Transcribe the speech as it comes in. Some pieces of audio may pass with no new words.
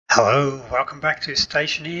Hello, welcome back to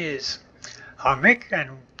Stationeers. I'm Mick, and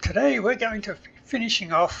today we're going to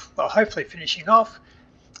hopefully finishing off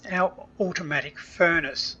our automatic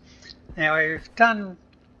furnace. Now we've done,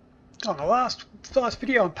 on the last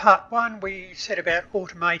video on part 1, we said about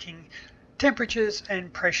automating temperatures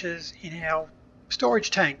and pressures in our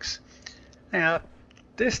storage tanks. Now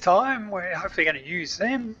this time we're hopefully going to use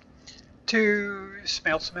them to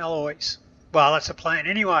smelt some alloys. Well, that's the plan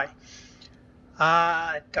anyway.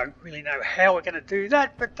 I don't really know how we're going to do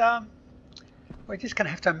that, but we're just going to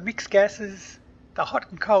have to mix gases, the hot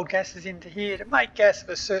and cold gases, into here to make gas of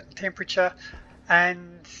a certain temperature,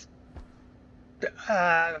 and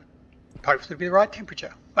hopefully be the right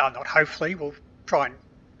temperature. Well, not hopefully, we'll try and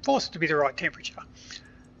force it to be the right temperature.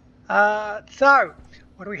 So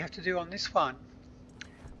what do we have to do on this one?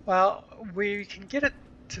 Well, we can get it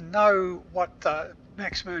to know what the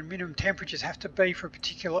maximum and minimum temperatures have to be for a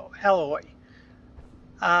particular alloy.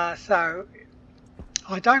 So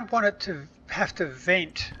I don't want it to have to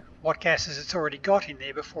vent what gases it's already got in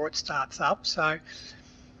there before it starts up, so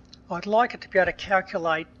I'd like it to be able to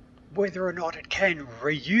calculate whether or not it can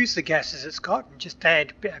reuse the gases it's got and just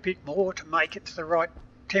add a bit more to make it to the right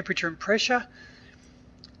temperature and pressure,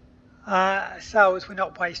 so as we're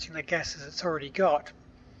not wasting the gases it's already got,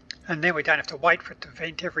 and then we don't have to wait for it to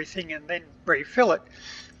vent everything and then refill it.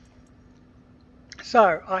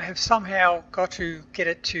 So I have somehow got to get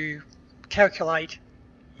it to calculate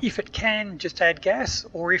if it can just add gas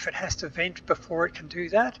or if it has to vent before it can do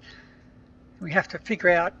that. We have to figure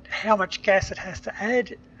out how much gas it has to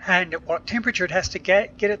add and at what temperature it has to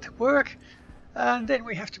get it to work, and then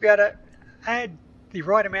we have to be able to add the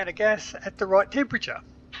right amount of gas at the right temperature.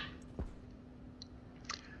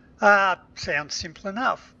 Sounds simple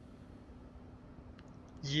enough.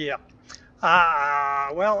 Yeah.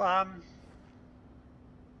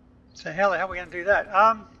 So how are we going to do that?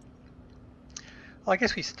 I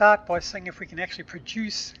guess we start by seeing if we can actually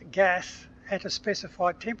produce gas at a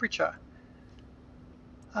specified temperature.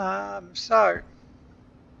 So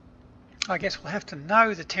I guess we'll have to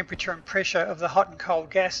know the temperature and pressure of the hot and cold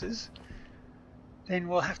gases. Then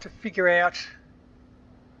we'll have to figure out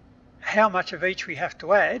how much of each we have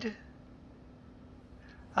to add.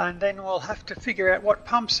 And then we'll have to figure out what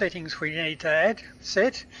pump settings we need to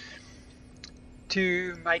set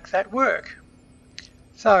to make that work.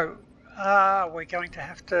 So we're going to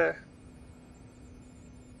have to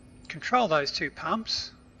control those two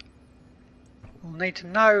pumps. We'll need to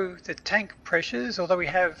know the tank pressures, although we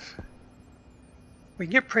can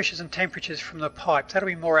get pressures and temperatures from the pipe. That'll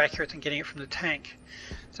be more accurate than getting it from the tank.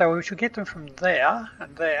 So we shall get them from there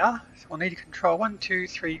and there. So we'll need to control 1, 2,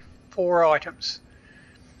 3, 4 items.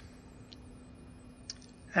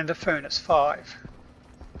 And the furnace 5.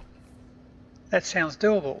 That sounds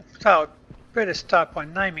doable. So I'd better start by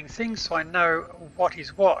naming things so I know what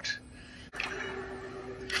is what.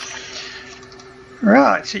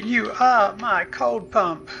 Right, so you are my cold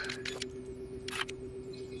pump.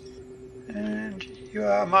 And you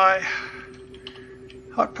are my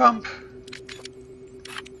hot pump.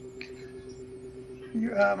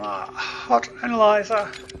 You are my hot analyzer.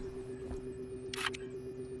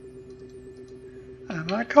 And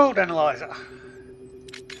my cold analyzer.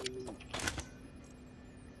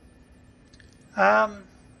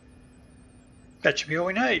 That should be all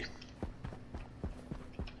we need,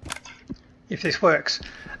 if this works.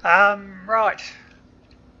 Right,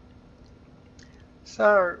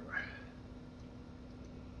 so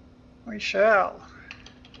we shall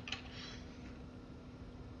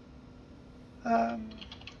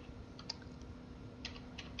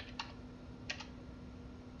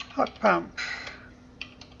hot pump.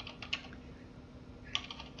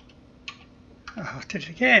 Oh, I did it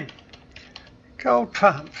again. Cold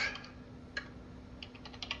pump.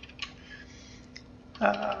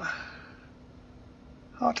 Hot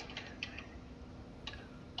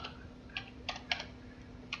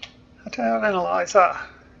analyzer.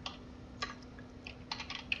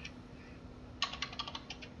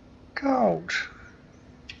 Cold.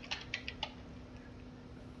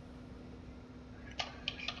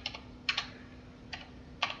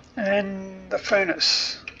 And the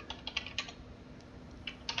furnace.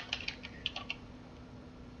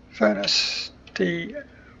 Furnace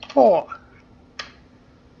D4.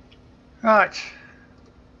 Right.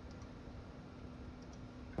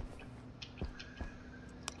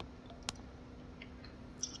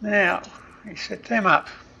 Now we set them up.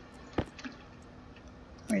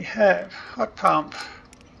 We have hot pump,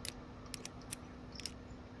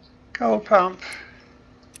 cold pump,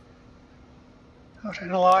 hot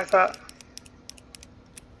analyzer,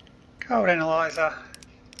 cold analyzer,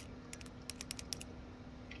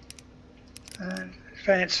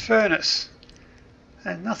 advanced furnace,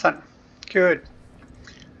 and nothing. Good.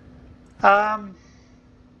 I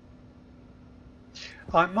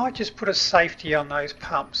might just put a safety on those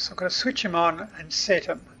pumps. I've got to switch them on and set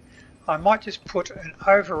them. I might just put an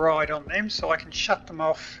override on them so I can shut them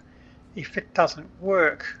off if it doesn't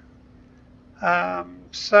work.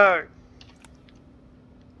 So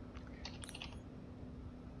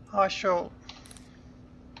I shall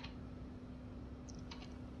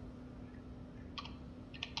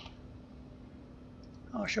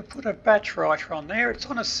put a batch writer on there. It's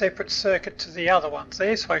on a separate circuit to the other ones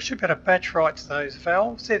there, so I should be able to batch write to those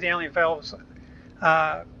valves. They're the only valves,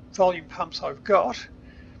 volume pumps I've got.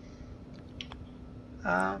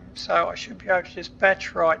 So I should be able to just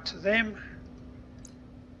batch write to them.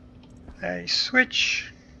 A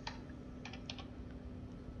switch.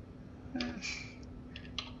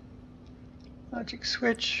 Logic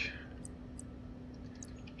switch.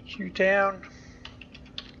 Q down.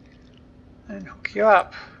 And hook you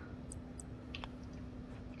up.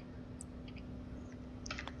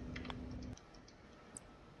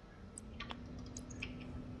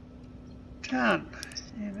 Done.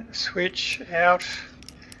 And a switch out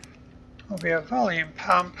will be a volume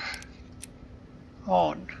pump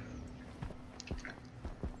on.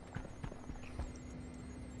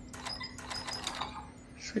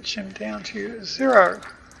 Switch them down to 0.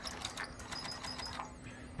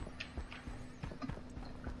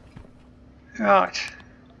 Right.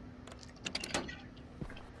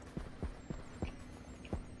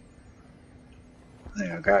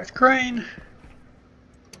 There we go, it's green.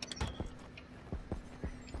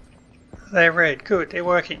 They're red, good, they're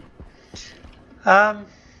working. I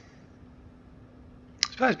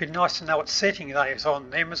suppose it'd be nice to know what setting they's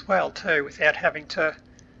on them as well too, without having to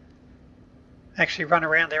actually run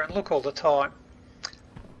around there and look all the time.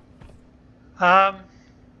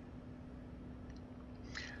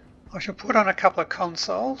 I shall put on a couple of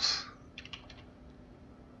consoles.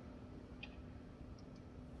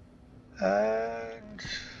 And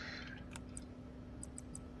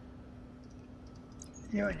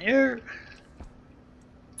you and you.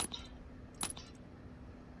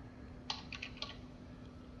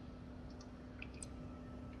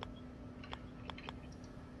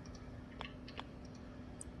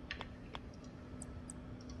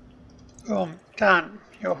 Boom, done.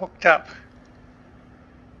 You're hooked up.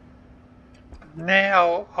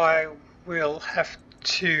 Now I will have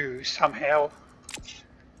to somehow,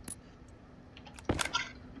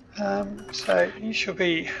 so you should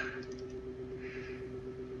be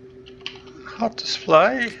hot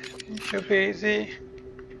display, you should be the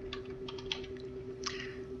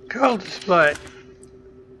cold display.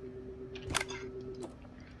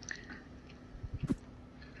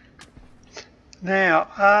 Now,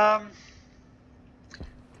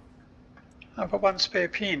 I've got one spare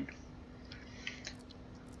pin.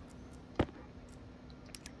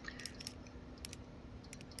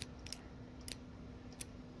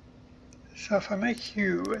 So if I make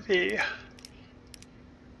you the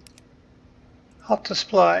hot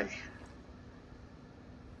display,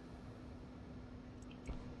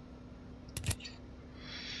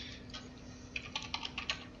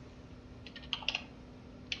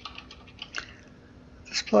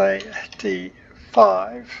 display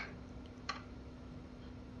D5,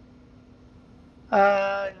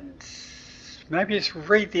 and maybe just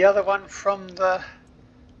read the other one from the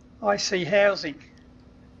IC housing.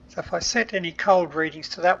 So if I set any cold readings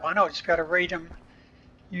to that one, I'll just be able to read them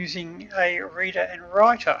using a reader and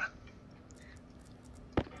writer.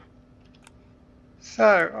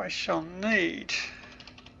 So I shall need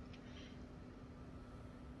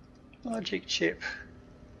logic chip,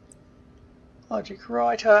 logic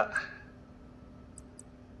writer,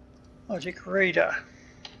 logic reader.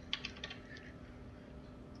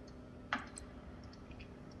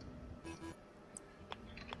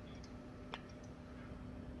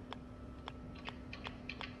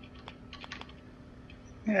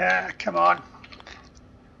 Yeah, come on.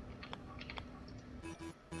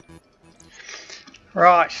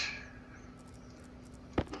 Right.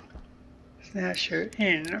 Now shoot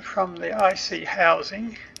in from the IC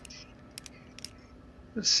housing,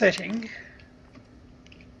 the setting,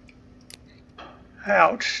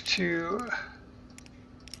 out to,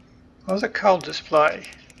 what was it, cold display,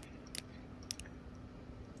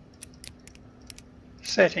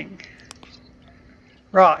 setting.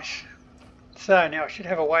 Right. So now I should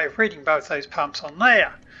have a way of reading both those pumps on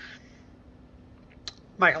there.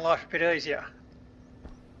 Make life a bit easier.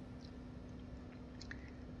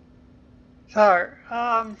 So,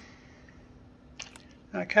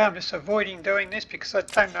 okay, I'm just avoiding doing this because I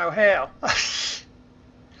don't know how.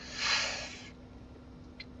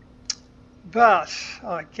 but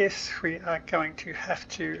I guess we are going to have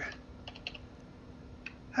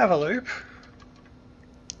have a loop.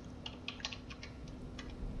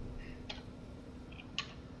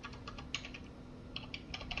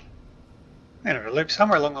 And a loop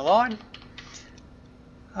somewhere along the line.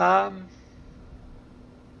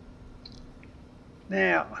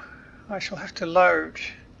 Now I shall have to load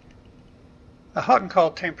the hot and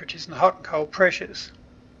cold temperatures and the hot and cold pressures.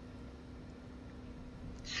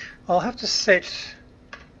 I'll have to set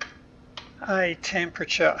a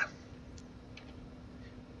temperature.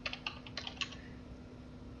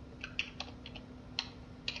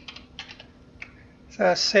 So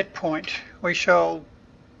a set point, we shall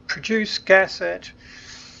produce gas at,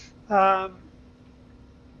 what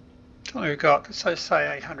we've got, so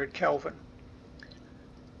say 800 Kelvin.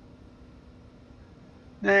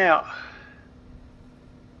 Now,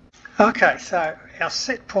 okay, so our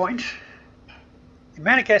set point, the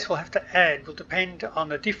amount of gas we'll have to add will depend on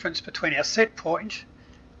the difference between our set point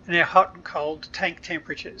and our hot and cold tank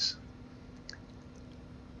temperatures.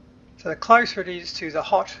 So the closer it is to the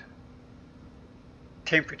hot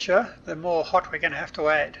temperature, the more hot we're going to have to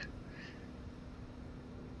add.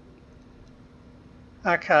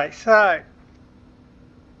 Okay, so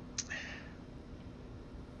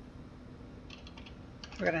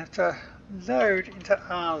we're going to have to load into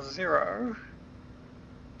R0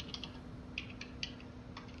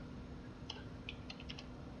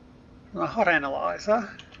 from the hot analyzer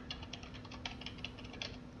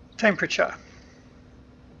temperature.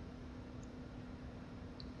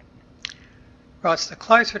 Right, so the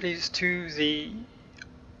closer it is to the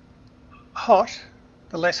hot,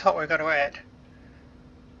 the less hot we've got to add.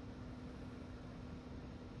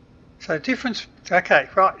 So the difference, okay,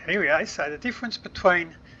 right, here we go. So the difference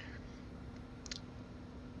between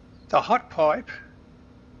the hot pipe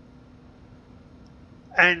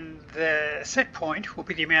and the set point will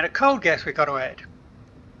be the amount of cold gas we've got to add.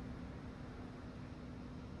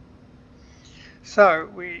 So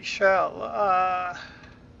we shall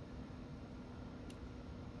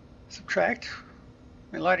subtract,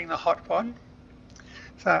 we're loading the hot one,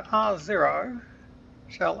 so R0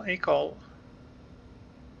 shall equal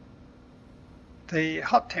the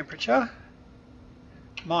hot temperature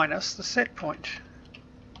minus the set point.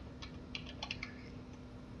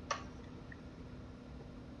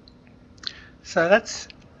 So that's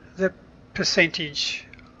the percentage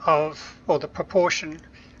of, or the proportion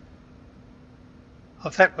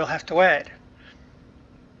of that we'll have to add.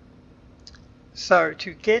 So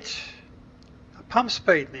to get a pump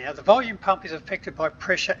speed now, the volume pump is affected by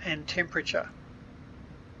pressure and temperature.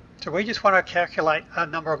 So we just want to calculate a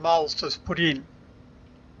number of moles to put in.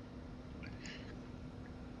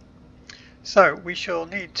 So we shall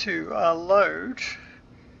need to load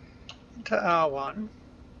into R1.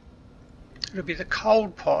 It'll be the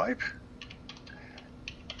cold pipe.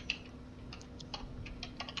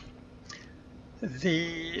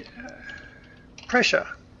 The pressure.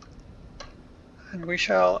 And we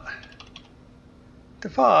shall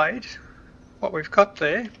divide what we've got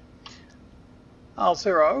there,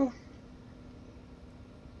 R0,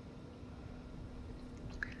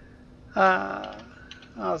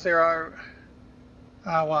 R0, R1.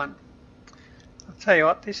 I'll tell you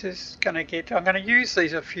what, this is going to get, I'm going to use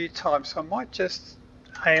these a few times, so I might just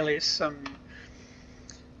alias some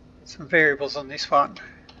variables on this one.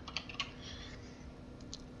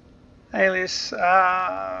 Alias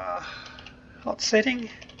hot setting,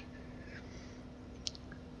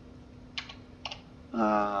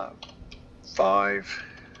 5,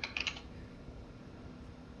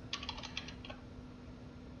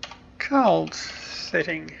 cold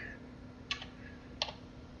setting,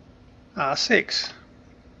 6.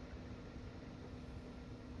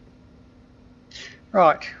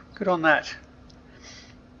 Right, good on that.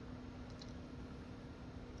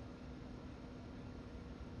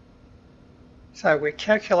 So we're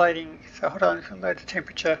calculating, so hold on, load the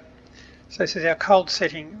temperature. So this is our cold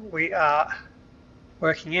setting we are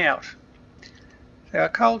working out. So our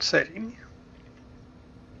cold setting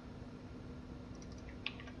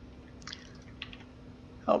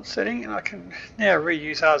and I can now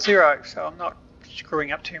reuse R0, so I'm not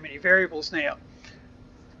screwing up too many variables now.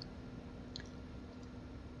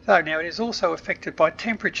 So now it is also affected by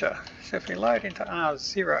temperature. So if we load into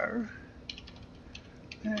R0,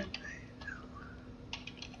 and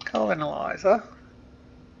cold analyzer,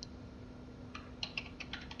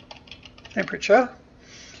 temperature.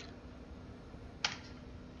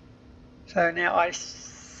 So now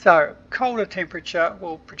colder temperature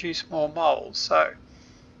will produce more moles. So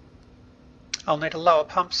I'll need a lower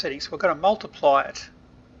pump setting. So we're going to multiply it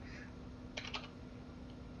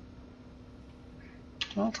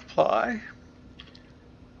multiply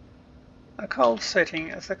a cold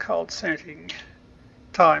setting as the cold setting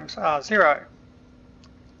times R0.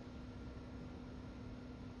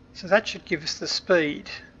 So that should give us the speed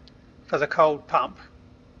for the cold pump.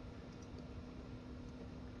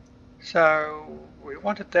 So we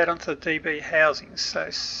wanted that onto the dB housing. So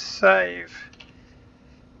save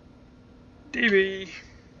dB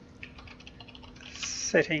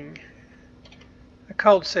setting, a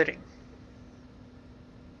cold setting.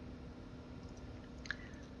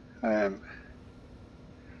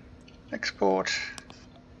 Export.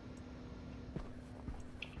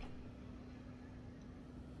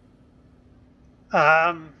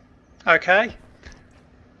 Okay.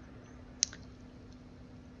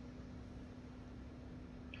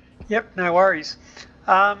 Yep, no worries.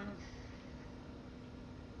 So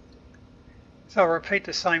I'll repeat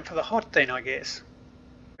the same for the hot then, I guess.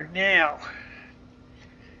 Now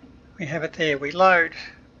we have it there. We load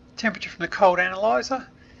temperature from the cold analyzer,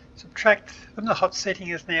 subtract from the hot setting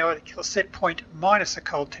is now a set point minus the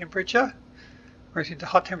cold temperature. Whereas the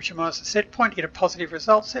hot temperature minus the set point, you get a positive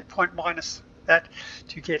result. Set point minus that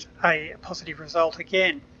to get a positive result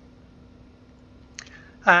again.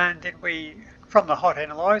 And then from the hot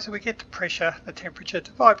analyzer, we get the pressure, the temperature,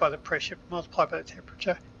 divide by the pressure, multiply by the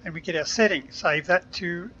temperature, and we get our setting. Save that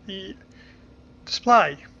to the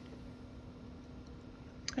display.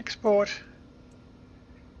 Export.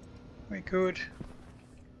 We're good.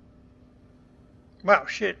 Wow,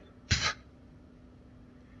 shit.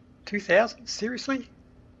 2000? Seriously?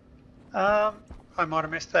 I might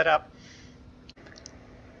have messed that up.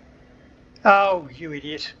 Oh, you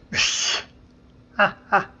idiot.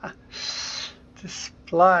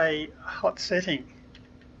 Display hot setting.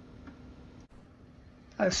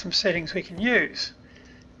 There's some settings we can use.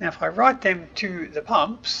 Now if I write them to the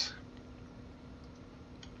pumps,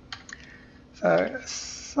 so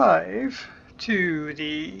save to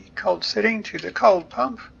the cold setting, to the cold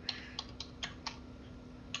pump,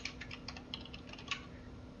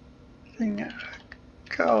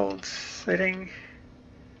 cold setting,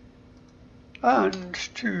 and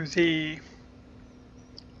to the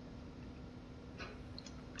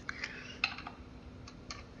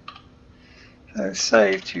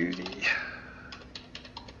save to the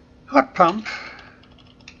hot pump,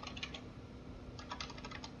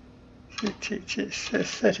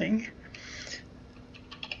 setting,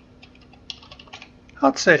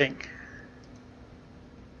 hot setting.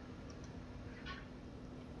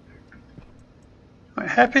 We're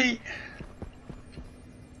happy.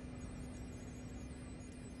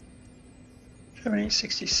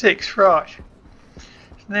 7066, right.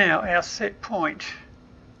 Now our set point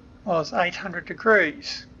was 800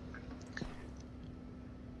 degrees.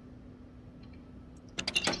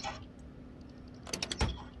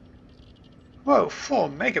 Whoa, 4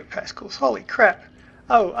 megapascals, holy crap.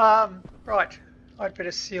 Oh, right, I'd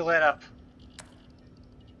better seal that up.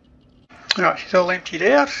 Alright, it's all emptied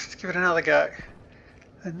out, let's give it another go.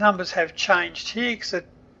 The numbers have changed here because the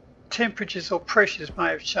temperatures or pressures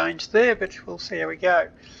may have changed there, but we'll see how we go.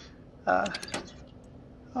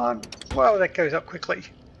 Well, that goes up quickly.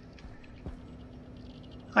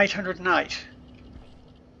 808.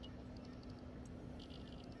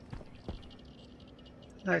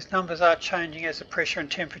 Those numbers are changing as the pressure and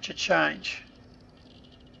temperature change.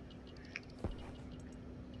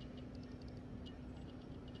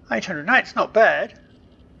 It's not bad.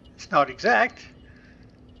 It's not exact.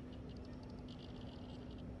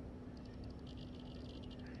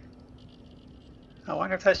 I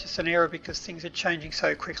wonder if that's just an error because things are changing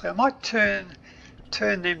so quickly. I might turn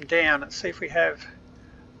them down and see if we have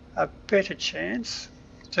a better chance.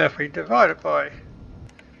 So if we divide it by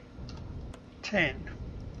 10.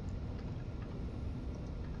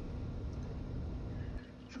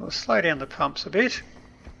 So we'll slow down the pumps a bit.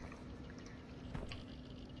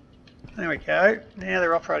 There we go. Now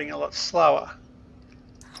they're operating a lot slower.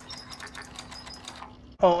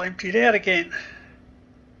 I'll empty it out again.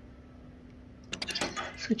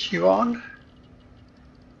 Switch you on.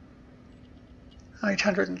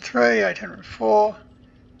 803, 804.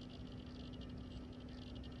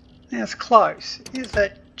 Now it's close. Is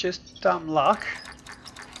that just dumb luck?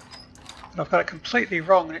 I've got it completely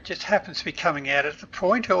wrong and it just happens to be coming out at the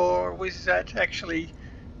point, or was that actually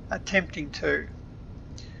attempting to?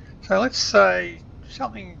 So let's say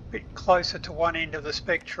something a bit closer to one end of the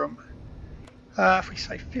spectrum. If we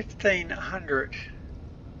say 1500.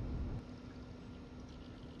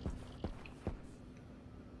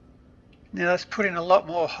 Now that's put in a lot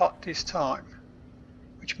more hot this time,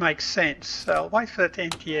 which makes sense. So I'll wait for that to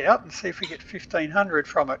empty out and see if we get 1500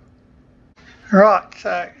 from it. Right,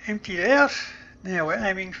 so emptied out. Now we're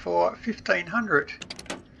aiming for 1500.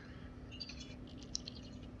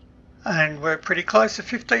 And we're pretty close to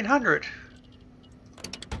 1500.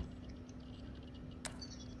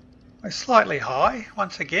 We're slightly high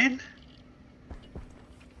once again.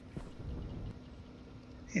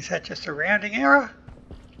 Is that just a rounding error?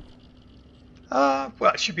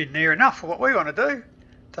 Well, it should be near enough for what we want to do.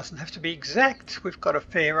 Doesn't have to be exact. We've got a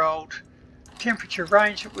fair old temperature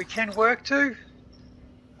range that we can work to.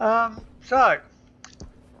 So,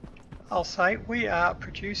 I'll say we are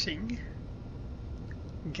producing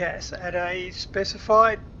gas at a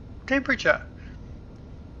specified temperature.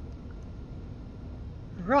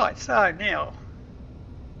 Right, so now,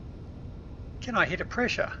 can I hit a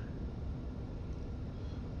pressure?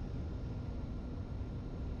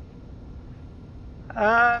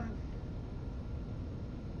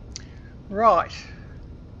 Right.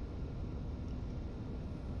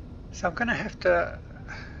 So I'm going to have to,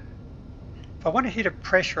 if I want to hit a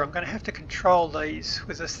pressure, I'm going to have to control these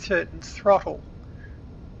with a certain throttle.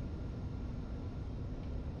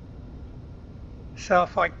 So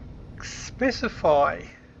if I specify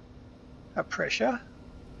a pressure,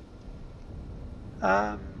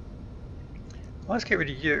 let's get rid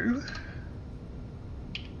of U.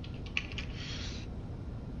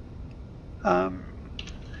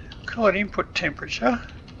 Call it input temperature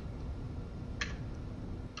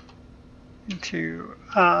into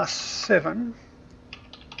R7,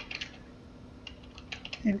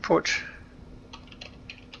 input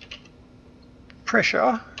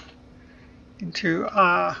pressure into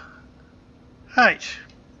R8.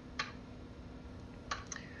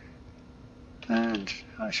 And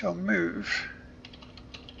I shall move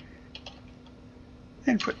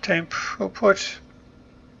input temp, we'll put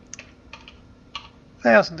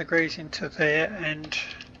 1000 degrees into there and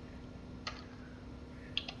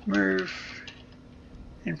move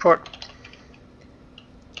input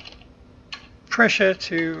pressure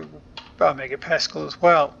to megapascal as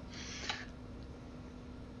well.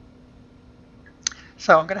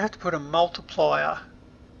 So I'm going to have to put a multiplier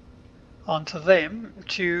onto them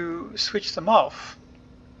to switch them off.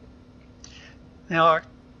 Now I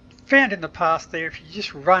found in the past there, if you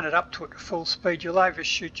just run it up to it at full speed, you'll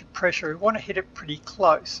overshoot your pressure. We want to hit it pretty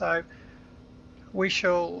close, so we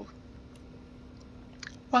shall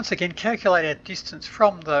once again calculate our distance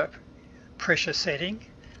from the pressure setting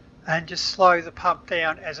and just slow the pump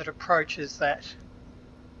down as it approaches that.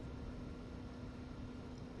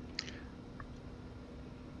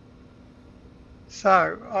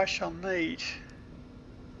 So I shall need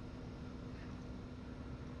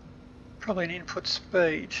probably an input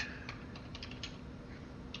speed.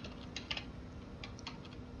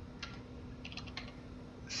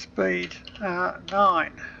 Speed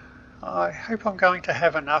 9. I hope I'm going to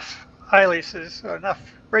have enough aliases or enough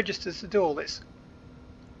registers to do all this.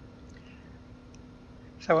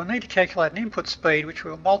 So we'll need to calculate an input speed which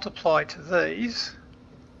we'll multiply to these.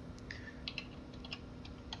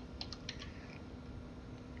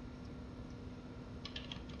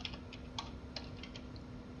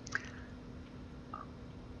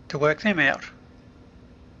 To work them out.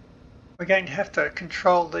 We're going to have to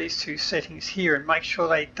control these two settings here and make sure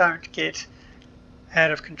they don't get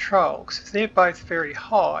out of control, because if they're both very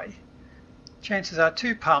high, chances are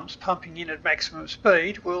two pumps pumping in at maximum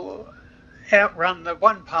speed will outrun the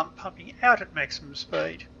one pump pumping out at maximum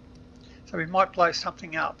speed. So we might blow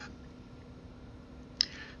something up.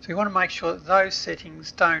 So we want to make sure that those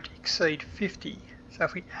settings don't exceed 50. So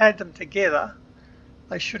if we add them together,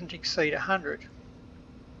 they shouldn't exceed 100.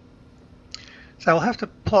 So we'll have to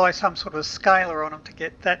apply some sort of scaler on them to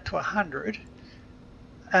get that to 100,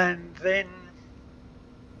 and then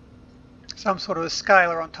some sort of a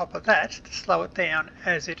scaler on top of that to slow it down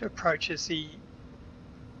as it approaches the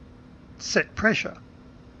set pressure.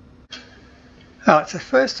 Alright, so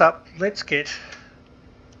first up, let's get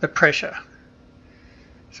the pressure.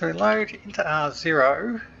 So we load into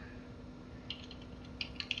R0,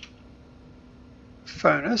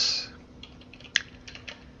 furnace,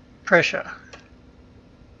 pressure.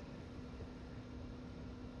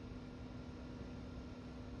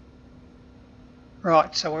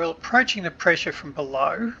 Right, so we're approaching the pressure from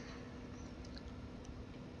below.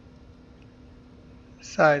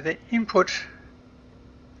 So the input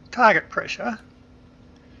target pressure,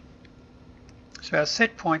 so our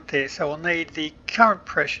set point there, so we'll need the current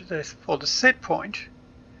pressure, or the set point,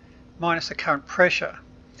 minus the current pressure.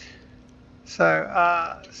 So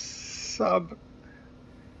R sub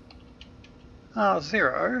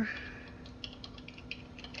R0,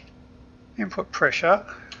 input pressure,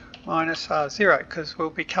 minus R0, because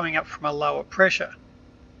we'll be coming up from a lower pressure.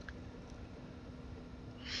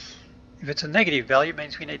 If it's a negative value, it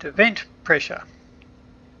means we need to vent pressure.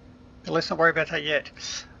 But let's not worry about that yet.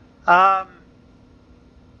 So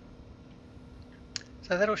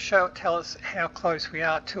that'll tell us how close we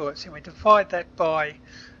are to it. So we divide that by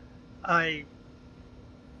a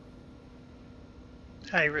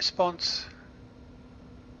response.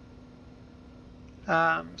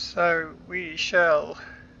 So we shall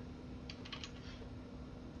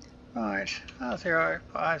write R0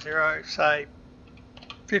 by R0, say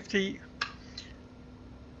 50,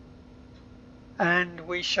 and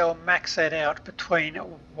we shall max that out between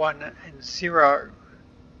 1 and 0.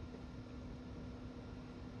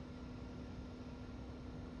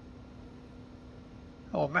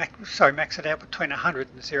 Or max it out between 100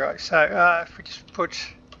 and 0. So if we just put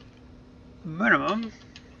minimum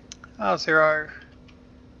R0,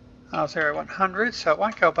 100, so it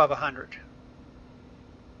won't go above 100.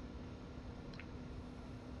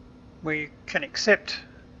 We can accept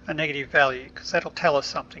a negative value because that'll tell us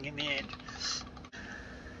something in the end.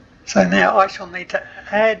 So now I shall need to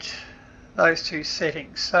add those two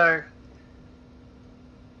settings. So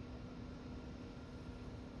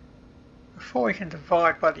before we can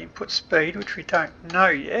divide by the input speed, which we don't know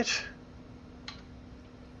yet,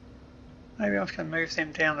 maybe I'm just going to move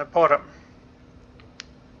them down the bottom.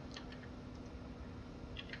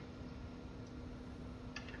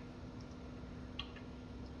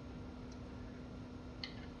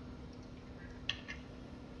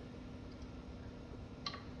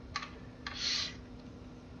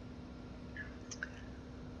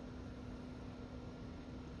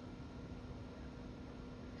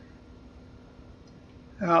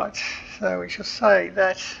 Right, so we shall say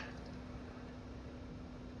that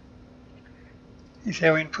is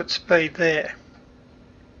our input speed there,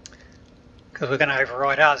 because we're going to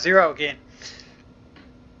override R0 again.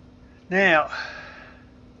 Now,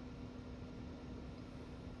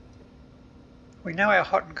 we know our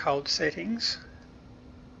hot and cold settings.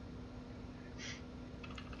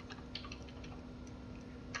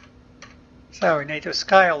 So we need to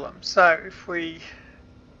scale them. So if we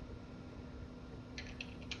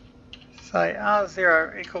say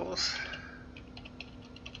R0 equals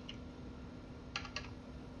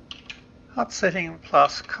hot setting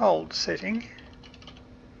plus cold setting,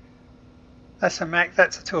 that's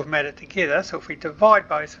the two of them added together. So if we divide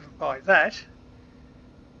both of them by that,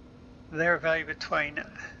 they're a value between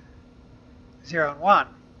 0 and 1.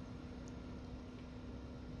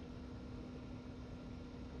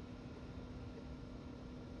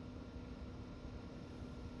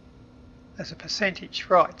 As a percentage,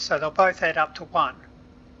 right, so they'll both add up to 1.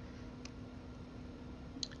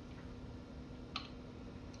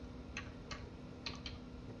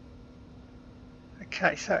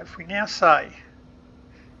 Okay, so if we now say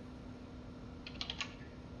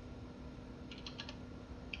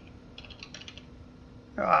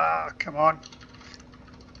come on.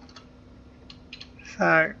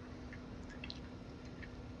 So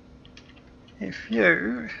if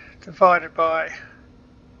U divided by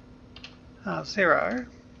R0,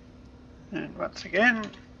 and once again,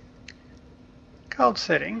 cold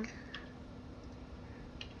setting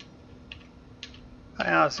by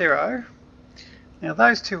R0, now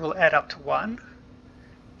those two will add up to 1.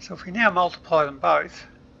 So if we now multiply them both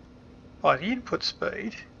by the input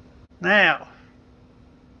speed, now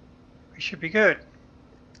we should be good.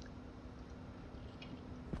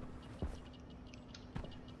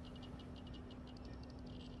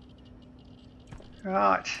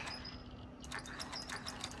 Right.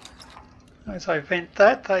 As I vent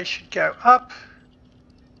that, they should go up,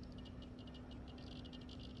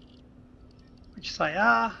 which they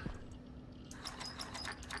are.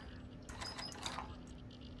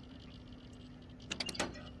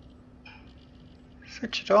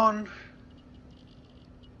 Switch it on.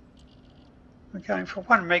 We're going for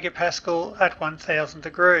 1 megapascal at 1000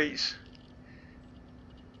 degrees.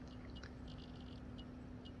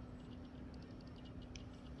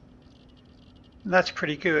 And that's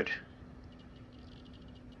pretty good.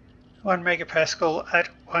 1 megapascal at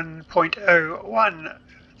 1.01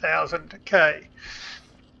 thousand K.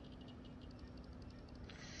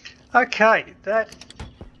 Okay, that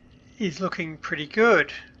is looking pretty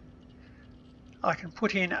good. I can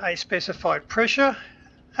put in a specified pressure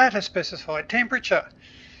at a specified temperature.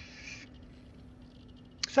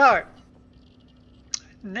 So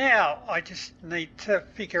now I just need to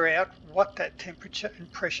figure out what that temperature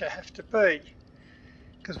and pressure have to be,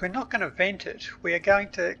 because we're not going to vent it. We are going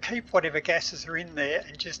to keep whatever gases are in there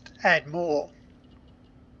and just add more.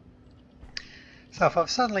 So if I've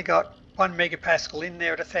suddenly got 1 megapascal in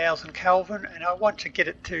there at 1000 Kelvin and I want to get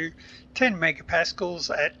it to 10 megapascals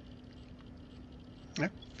at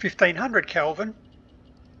 1500 Kelvin,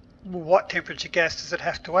 what temperature gas does it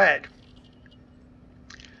have to add?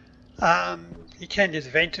 You can just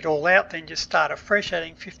vent it all out, then just start afresh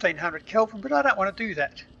adding 1500 Kelvin, but I don't want to do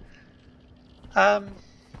that.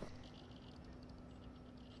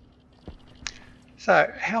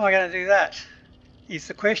 So how am I going to do that is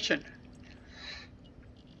the question.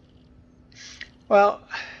 Well,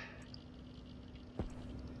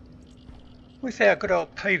 with our good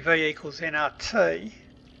old PV equals nRT,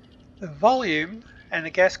 the volume and the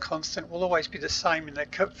gas constant will always be the same in the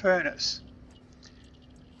furnace.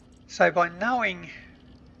 So by knowing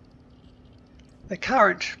the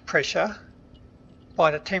current pressure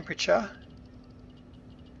by the temperature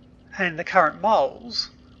and the current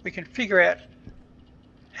moles, we can figure out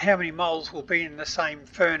how many moles will be in the same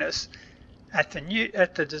furnace at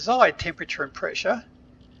the desired temperature and pressure.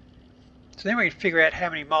 So then we can figure out how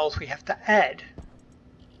many moles we have to add.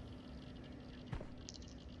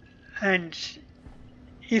 And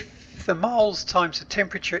if the moles times the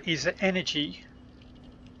temperature is the energy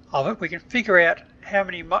of it, we can figure out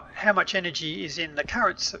how much energy is in the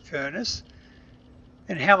current furnace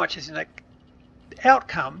and how much is in the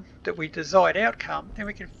outcome, that we desired outcome. Then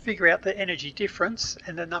we can figure out the energy difference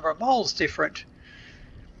and the number of moles different.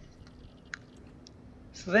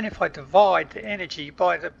 So then if I divide the energy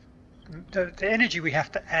by the energy we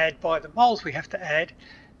have to add by the moles we have to add,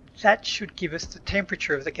 that should give us the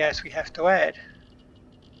temperature of the gas we have to add.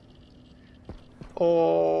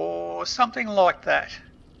 Or something like that.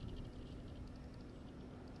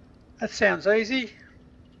 That sounds easy.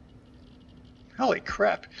 Holy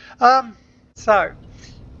crap. So,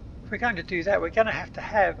 if we're going to do that, we're going to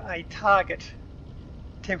have a target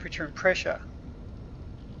temperature and pressure.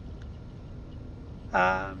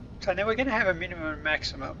 So now we're going to have a minimum and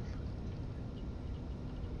maximum.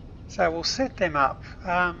 So we'll set them up.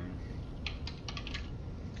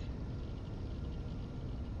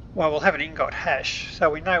 Well, we'll have an ingot hash, so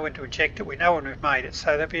we know when to eject it, we know when we've made it.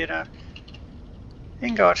 So there'll be an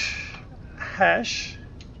ingot hash,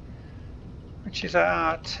 which is a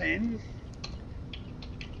R10.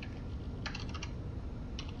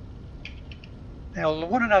 Now we'll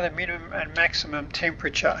want another minimum and maximum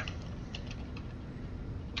temperature.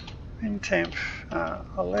 Min temp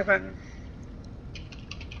 11,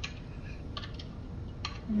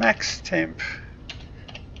 max temp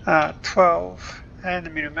 12, and the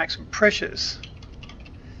minimum maximum pressures.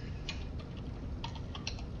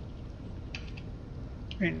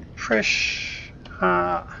 Min press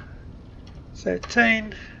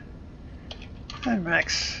 13 and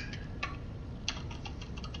max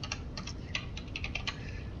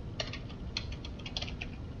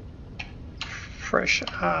fresh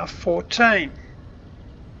 14.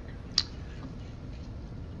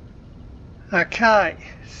 Okay,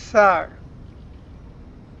 so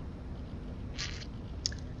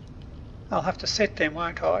I'll have to set them,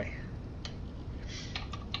 won't I?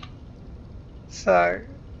 So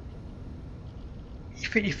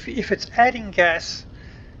if it's adding gas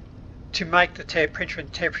to make the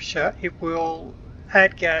temperature, it will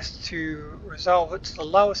add gas to resolve it to the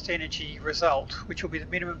lowest energy result, which will be the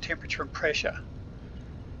minimum temperature and pressure.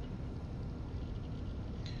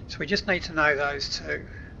 So we just need to know those two.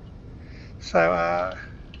 So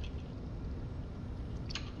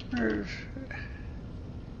move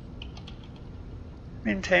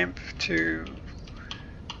min temp to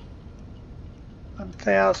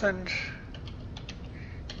 1000.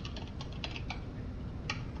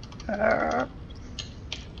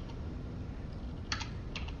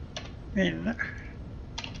 Min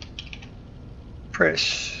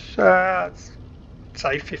press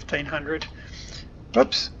say 1500.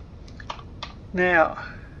 Whoops. Now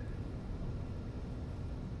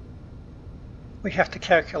we have to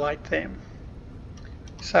calculate them,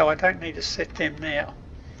 so I don't need to set them now.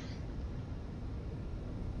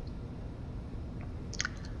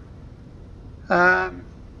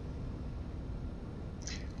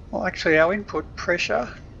 Well, actually our input pressure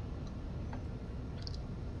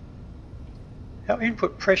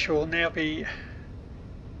will now be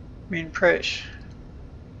min press.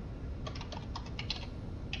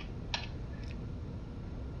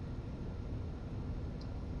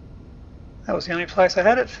 That was the only place I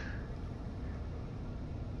had it.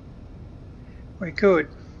 We're good.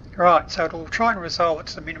 Right, so it'll try and resolve it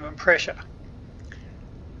to the minimum pressure.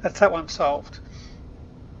 That's that one solved.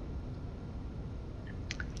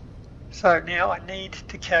 So now I need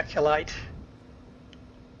to calculate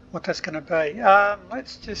what that's going to be.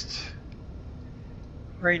 Let's just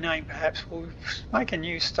rename, perhaps. We'll make a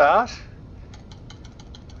new start.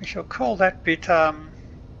 We shall call that bit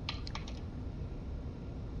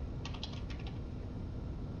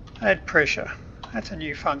add pressure. That's a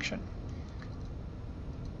new function.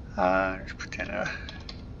 Let's put in a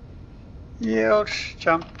yield,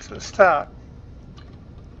 jump to the start.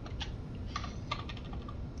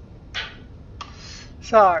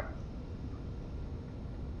 So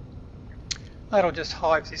that'll just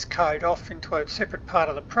hive this code off into a separate part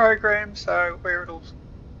of the program, so where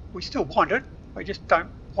we still want it, we just don't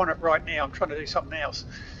want it right now. I'm trying to do something else.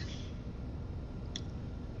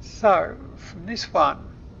 So from this one,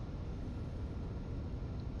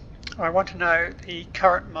 I want to know the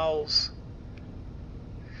current moles.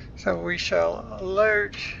 So we shall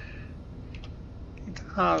load into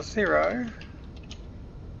R0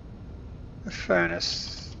 the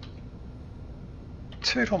furnace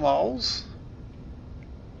total moles.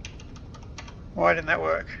 Why didn't that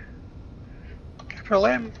work? Capital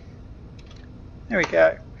M. There we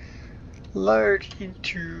go. Load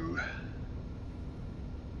into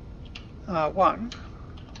R1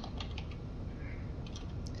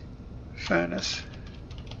 furnace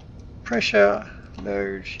pressure,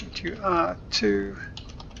 load into R2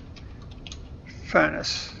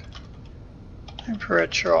 furnace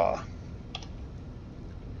temperature.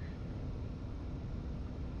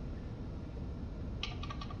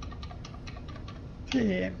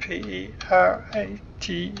 Temperatu.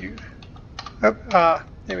 Oh,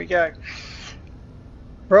 there we go.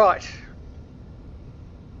 Right.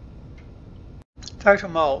 Total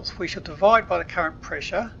moles. We shall divide by the current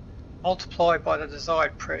pressure, multiply by the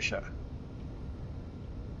desired pressure.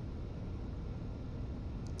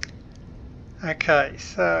 Okay,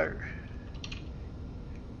 so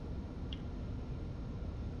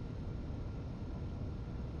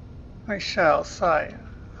we shall say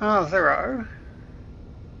R0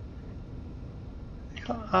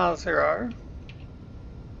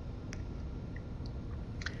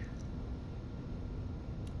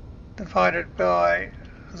 divided by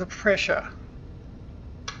the pressure.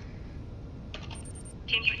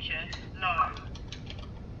 Temperature low.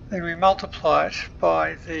 Then we multiply it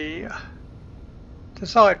by the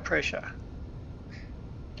desired pressure.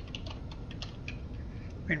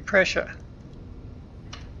 In pressure.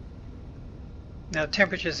 Now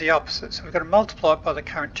temperature is the opposite, so we've got to multiply it by the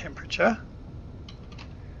current temperature.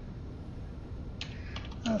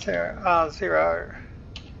 R0,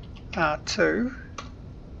 R2,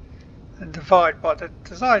 and divide by the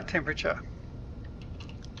desired temperature.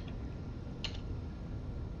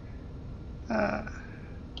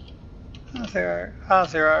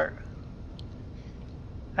 R0,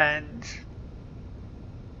 and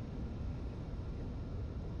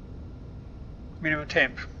minimum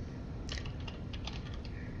temp.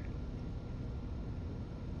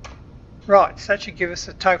 Right, so that should give us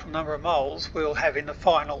the total number of moles we'll have in the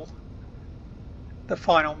final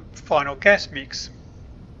gas mix.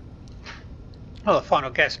 Well, the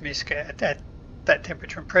final gas mix at that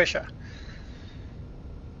temperature and pressure.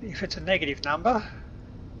 If it's a negative number,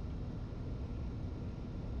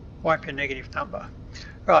 won't be a negative number.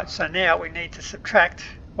 Right, so now we need to subtract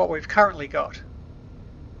what we've currently got.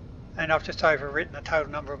 And I've just overwritten the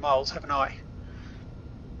total number of moles, haven't I?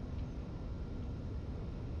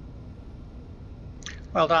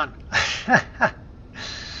 Well done.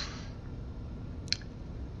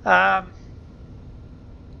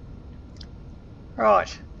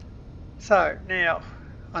 Right, so now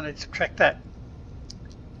I need to subtract that.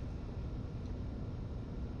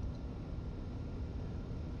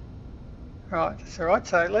 Right, that's all right.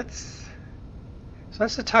 So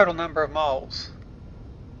that's the total number of moles.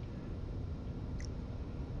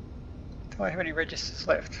 Do I have any registers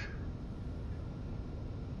left?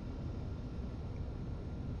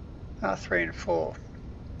 R3 and 4.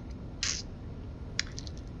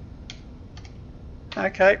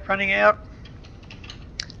 Okay, running out.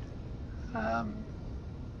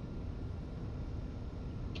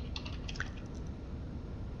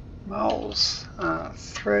 Moles,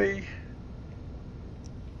 R3.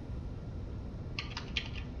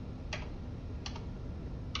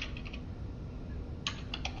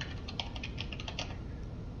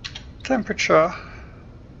 Temperature,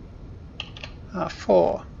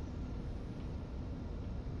 R4.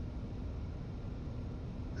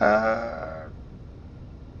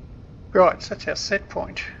 Right, so that's our set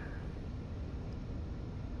point.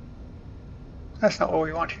 That's not what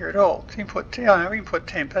we want here at all. It's input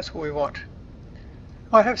temp, that's what we want.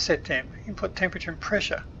 I have set temp, input temperature and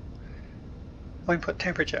pressure. Or input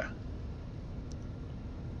temperature.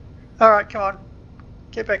 Alright, come on,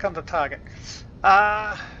 get back on the target.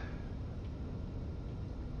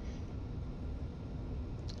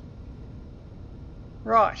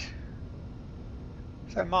 Right,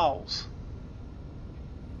 so moles.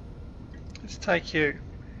 Let's take you.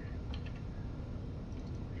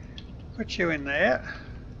 put you in there.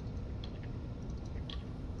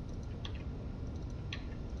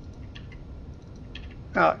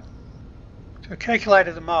 Right, so we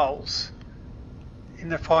calculated the moles in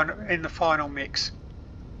the final mix.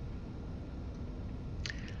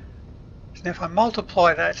 So now if I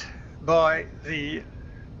multiply that by the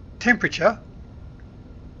temperature,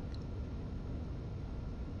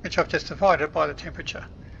 which I've just divided by the temperature.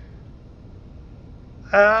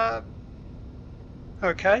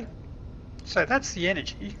 Okay, so that's the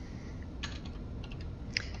energy.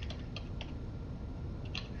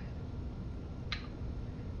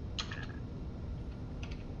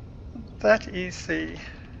 That is the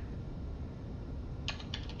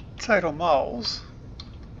total moles.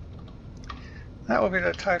 That will be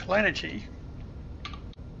the total energy.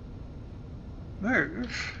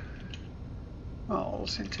 Move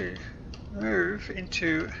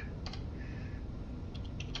into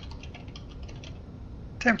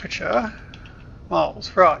temperature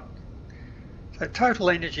moles. Right. So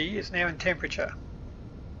total energy is now in temperature.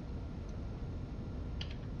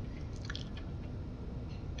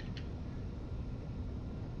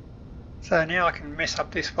 So now I can mess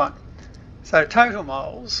up this one. So total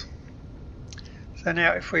moles. So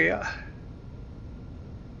now if we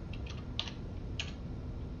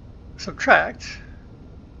subtract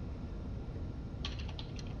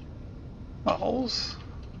moles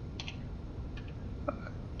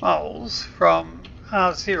from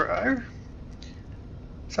R0,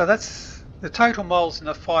 so that's the total moles in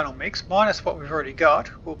the final mix minus what we've already got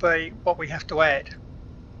will be what we have to add.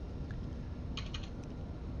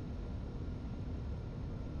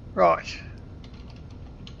 Right.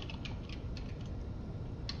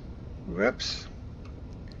 Whoops.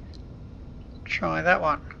 Try that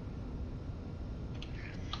one.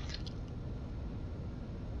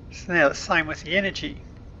 So now the same with the energy.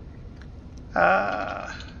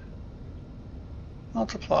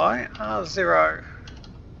 Multiply R0.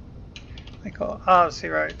 I call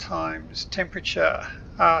R0 times temperature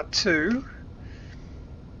R2,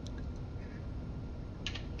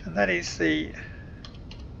 and that is the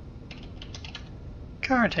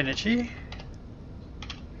current energy.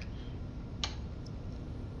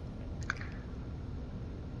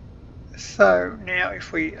 So now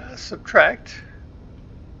if we subtract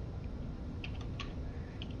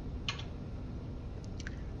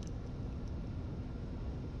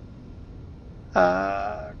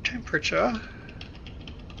temperature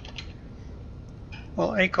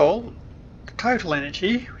will equal the total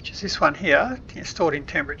energy, which is this one here, stored in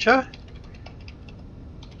temperature,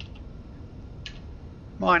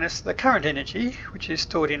 minus the current energy, which is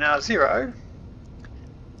stored in R0.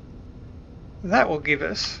 That will give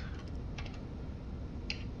us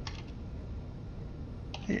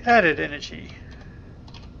the added energy.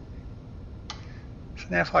 So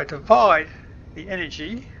now if I divide the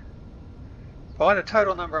energy by the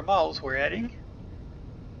total number of moles we're adding,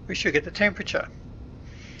 we should get the temperature.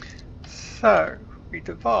 So we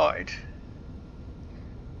divide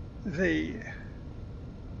the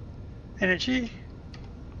energy,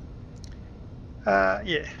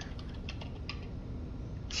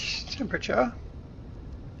 temperature.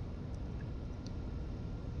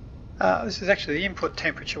 This is actually the input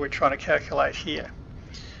temperature we're trying to calculate here.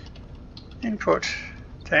 Input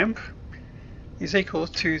temp is equal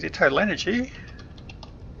to the total energy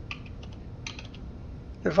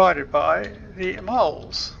divided by the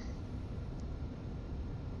moles.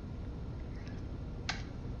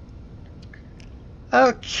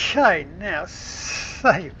 Okay, now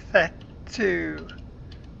save that to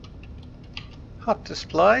hot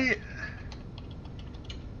display,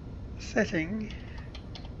 setting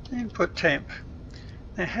input temp.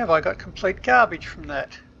 Now have I got complete garbage from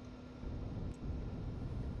that?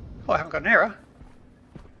 Oh, I haven't got an error.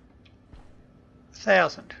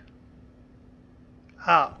 1000.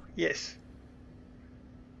 Oh, yes.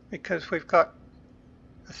 Because we've got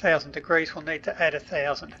 1000 degrees, we'll need to add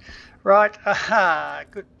 1000. Right, aha,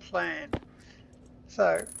 good plan.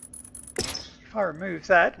 So, if I remove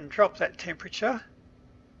that and drop that temperature,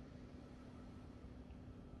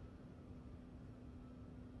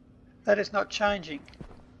 that is not changing.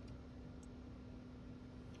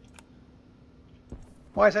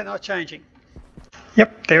 Why is that not changing?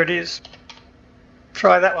 Yep, there it is.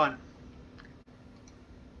 Try that one.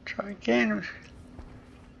 Try again.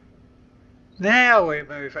 Now we're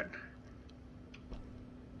moving.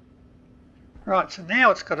 Right, so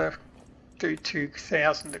now it's got to do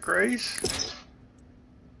 2000 degrees.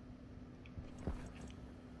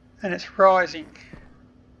 And it's rising.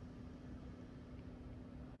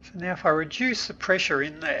 So now if I reduce the pressure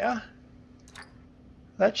in there,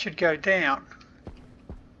 that should go down.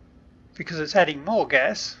 because it's adding more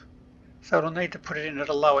gas, so it'll need to put it in at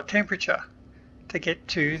a lower temperature to get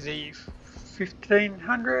to the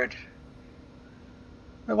 1500,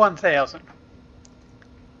 the 1000.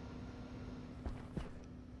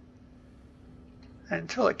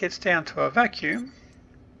 Until it gets down to a vacuum,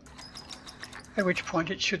 at which point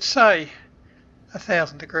it should say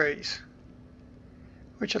 1000 degrees,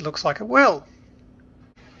 which it looks like it will.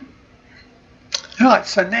 Right,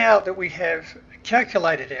 so now that we have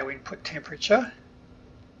calculated our input temperature,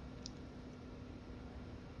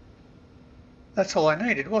 that's all I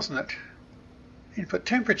needed, wasn't it? Input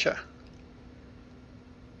temperature.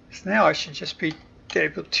 So now I should just be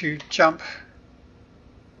able to jump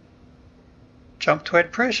to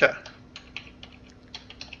add pressure.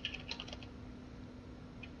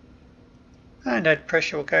 And add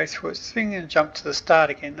pressure will go through its thing and jump to the start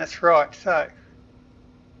again. That's right. So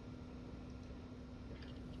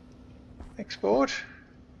export.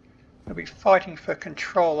 We'll be fighting for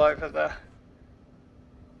control over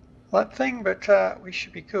that thing, but we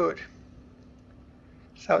should be good.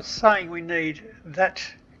 So it's saying we need that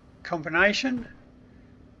combination.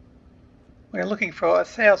 We're looking for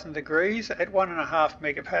 1000 degrees at 1.5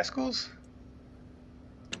 megapascals.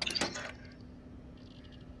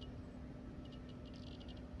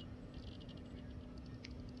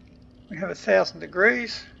 We have 1000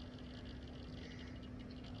 degrees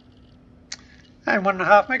and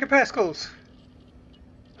 1.5 megapascals.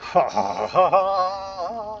 Ha ha ha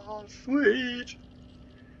ha! Sweet!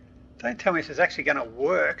 Don't tell me this is actually going to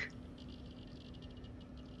work.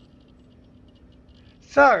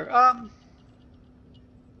 So,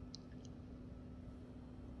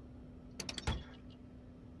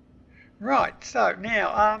 right, so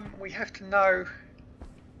now we have to know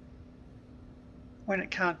when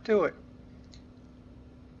it can't do it.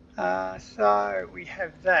 So we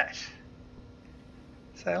have that.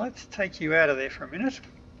 So let's take you out of there for a minute.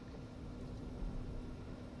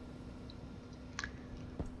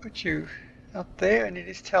 Put you up there, and it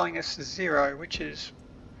is telling us 0, which is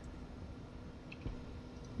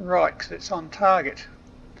right because it's on target.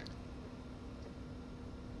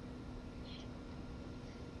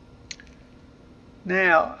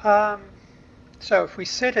 Now, so if we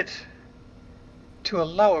set it to a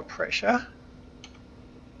lower pressure,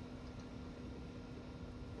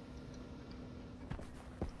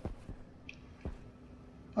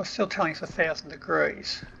 I'm still telling us 1000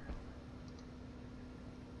 degrees.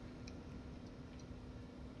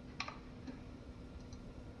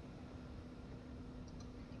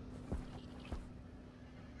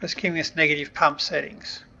 It's giving us negative pump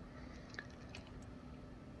settings.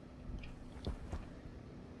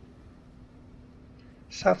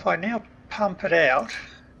 So if I now pump it out,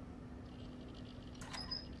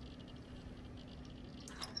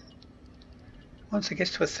 once it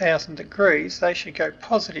gets to 1000 degrees, they should go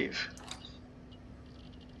positive.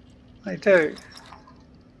 They do.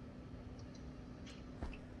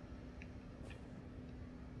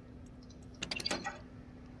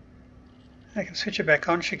 I can switch it back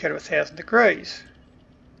on, should go to 1000 degrees.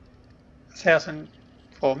 1000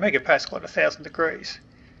 or megapascal at 1000 degrees,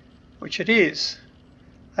 which it is.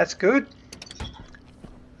 That's good.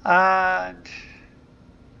 And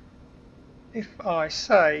if I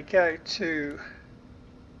say go to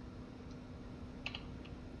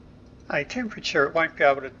a temperature, it won't be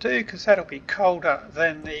able to do because that'll be colder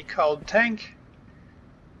than the cold tank.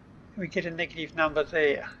 We get a negative number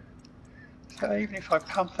there. So even if I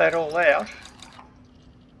pump that all out,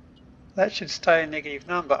 that should stay a negative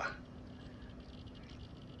number.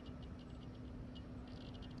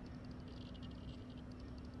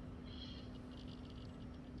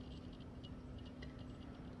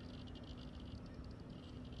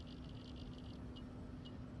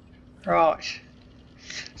 Right.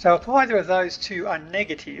 So if either of those two are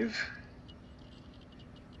negative,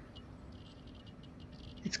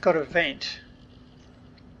 it's got a vent.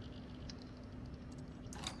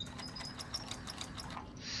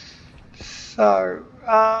 So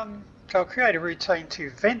I'll create a routine to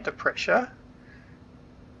vent the pressure.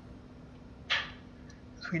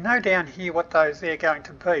 So we know down here what those they're going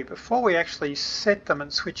to be. Before we actually set them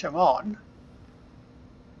and switch them on,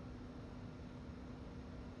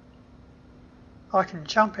 I can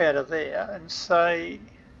jump out of there and say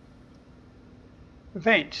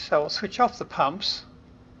vent. So I'll switch off the pumps.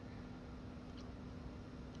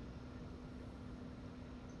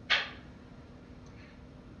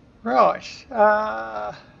 Right,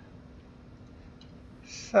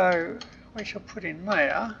 so we shall put in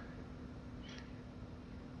there,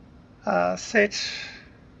 set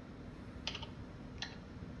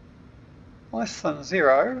less than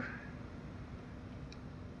 0,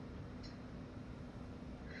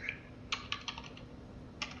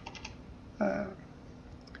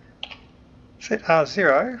 set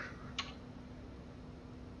R0.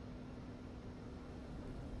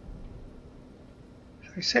 So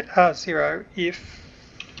we set R0 if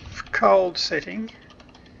cold setting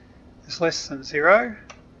is less than 0,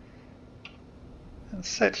 and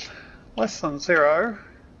set less than 0,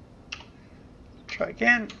 try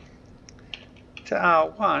again, to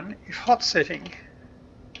R1 if hot setting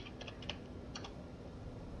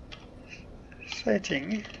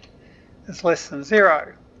is less than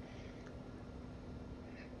 0.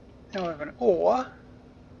 Now we have an OR,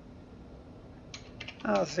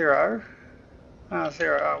 R0,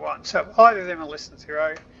 R0, R1. So if either of them are less than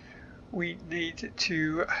 0, we need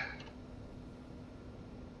to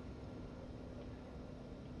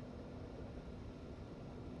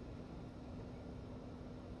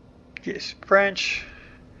branch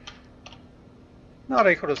not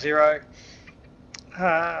equal to 0,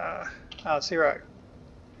 R0.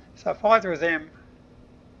 So if either of them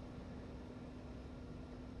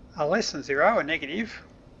are less than 0 or negative,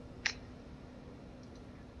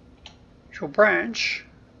 it will branch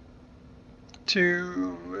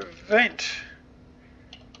to vent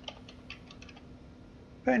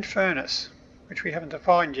furnace, which we haven't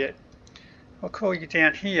defined yet. I'll call you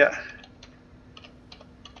down here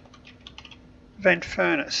vent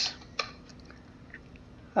furnace.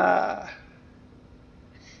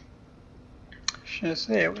 Just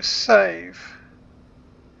there was save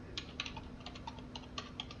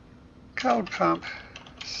cold pump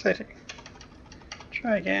setting.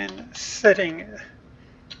 Try again, setting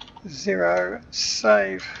 0,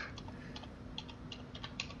 save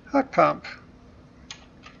hot pump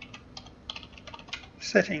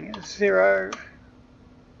setting 0,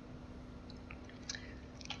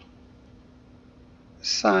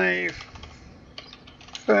 save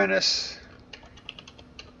furnace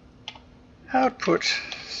output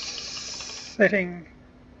setting.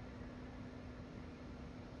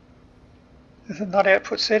 Is it not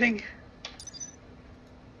output setting?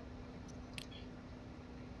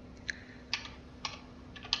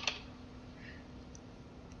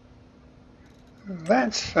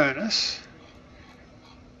 Advanced furnace,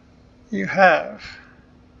 you have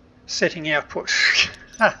setting output.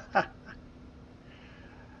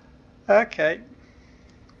 Okay.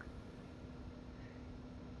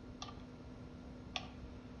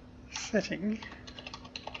 Setting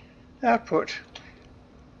output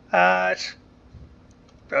at,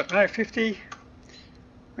 I don't know, 50.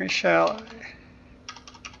 We shall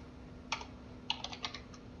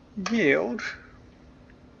yield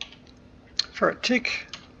for a tick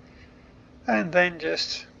and then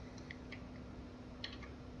just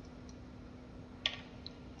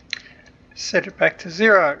set it back to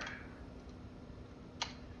 0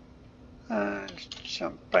 and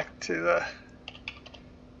jump back to the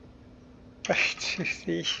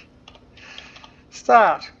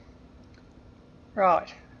start.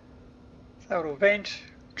 Right, so it'll vent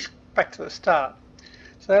back to the start.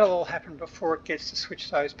 So that'll all happen before it gets to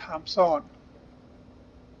switch those pumps on.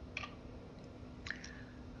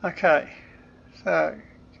 Okay, so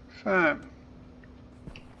confirm.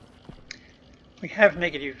 We have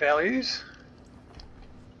negative values.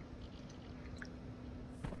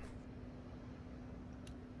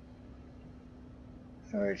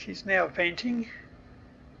 So it is now venting.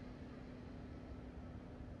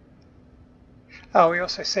 Oh, we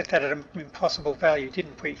also set that at an impossible value,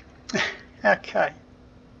 didn't we? Okay.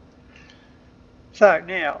 So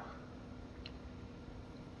now,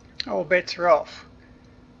 all bets are off.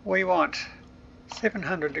 We want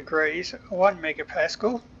 700 degrees, 1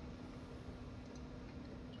 megapascal.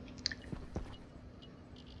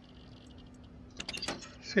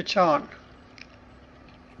 Switch on.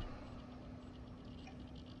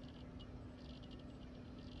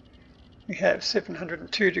 We have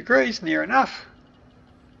 702 degrees, near enough.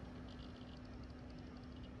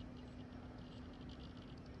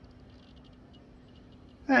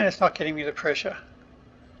 And it's not getting me the pressure.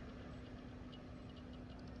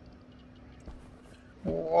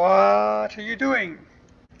 What are you doing?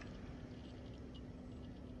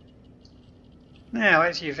 Now,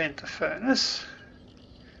 as you vent the furnace,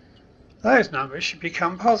 those numbers should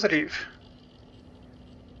become positive.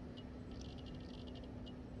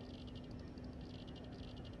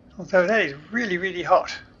 Although that is really, really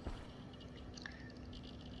hot.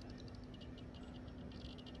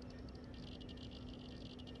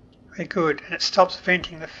 Very good, and it stops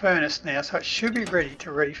venting the furnace now, so it should be ready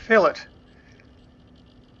to refill it.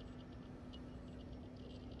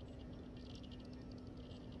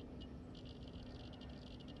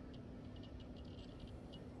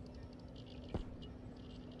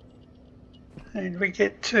 And we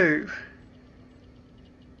get to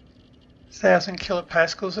 1000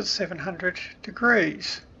 kilopascals at 700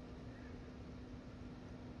 degrees.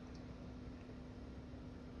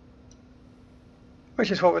 Which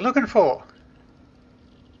is what we're looking for.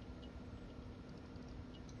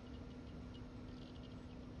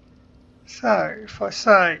 So if I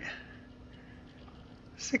say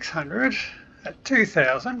 600 at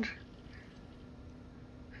 2000,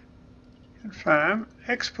 confirm,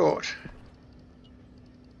 export.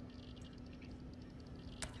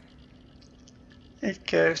 It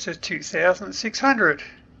goes to 2600.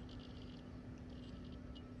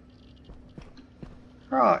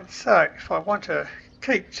 Right, so if I want to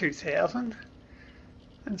keep 2000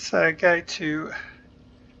 and so go to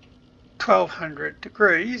 1200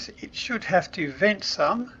 degrees, it should have to vent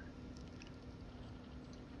some,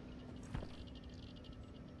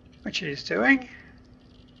 which it is doing.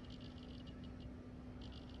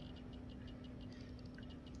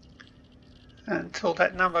 Until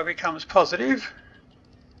that number becomes positive,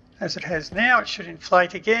 as it has now. It should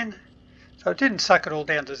inflate again. So it didn't suck it all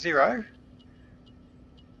down to 0.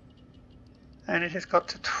 And it has got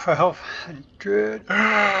to 1200.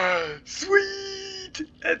 Sweet!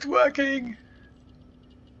 It's working!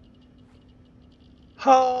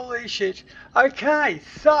 Holy shit. Okay,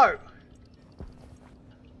 so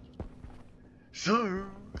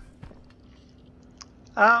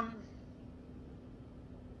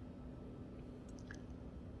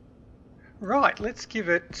right, let's give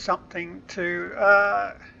it something to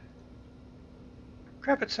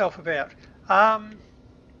crap itself about.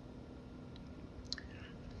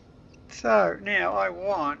 So now I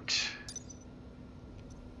want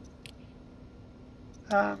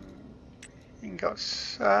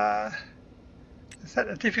ingots. Is that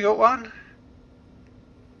a difficult one?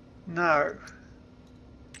 No.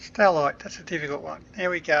 Stellite, that's a difficult one. There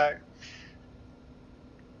we go.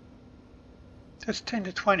 That's 10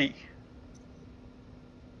 to 20.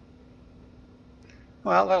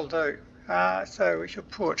 Well, that'll do. So we should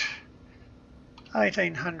put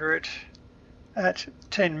 1800 at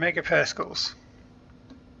 10 megapascals.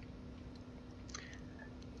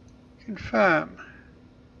 Confirm.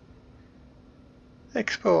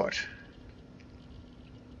 Export.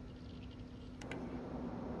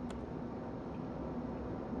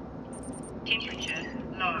 Temperature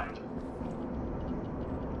low.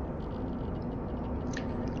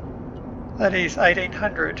 That is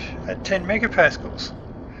 1800 at 10 megapascals.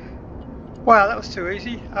 Wow, that was too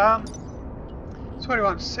easy. So what do you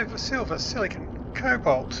want? Silver, silicon,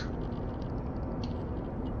 cobalt.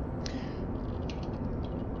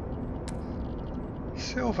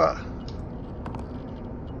 Silver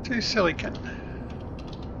to silicon.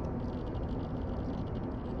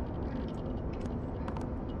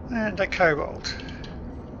 And a cobalt.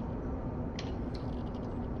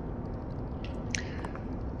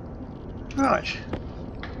 Right.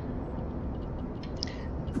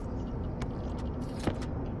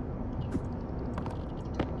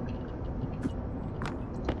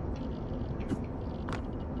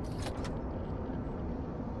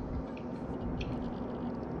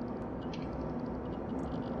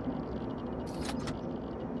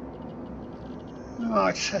 Oh,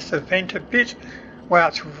 it has to vent a bit. Wow,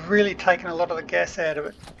 it's really taken a lot of the gas out of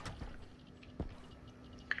it.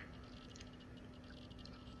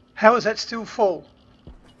 How is that still full?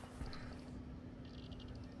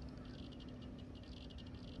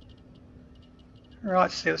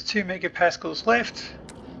 Right, so there's 2 megapascals left.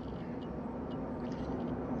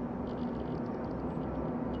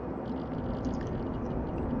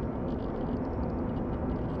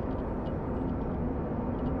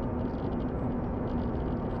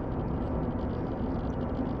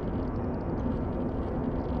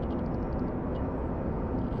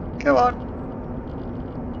 Come on.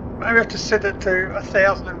 Maybe I have to set it to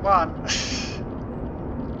 1001.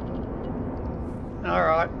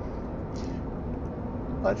 Alright.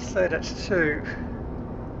 Let's set it to...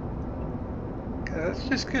 It's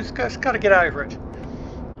just got to get over it.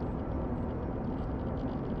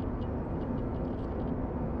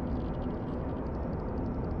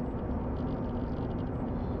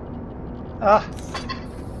 Oh,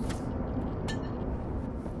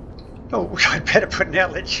 I better put an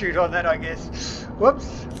outlet chute on that, I guess.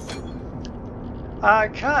 Whoops.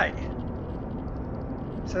 Okay.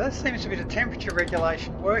 So that seems to be the temperature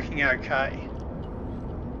regulation working okay.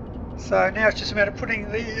 So now it's just a matter of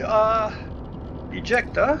putting the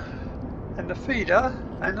ejector and the feeder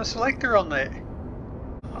and the selector on there.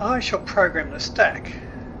 I shall program the stack.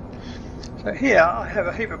 So here I have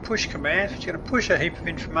a heap of push commands which are going to push a heap of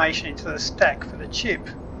information into the stack for the chip.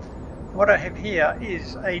 What I have here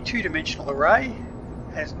is a two-dimensional array,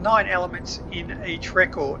 has 9 elements in each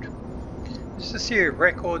record. This is a series of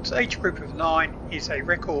records. Each group of 9 is a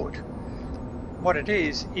record. What it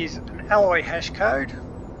is an alloy hash code,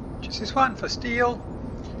 which is this one for steel,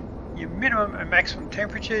 your minimum and maximum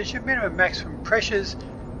temperatures, your minimum and maximum pressures,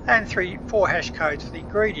 and 4 hash codes for the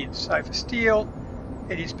ingredients. So for steel,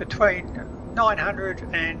 it is between 900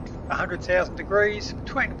 and 100,000 degrees,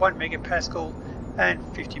 between 1 megapascal and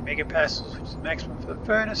 50 megapascals, which is the maximum for the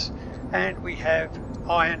furnace. And we have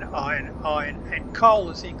iron, iron, iron, and coal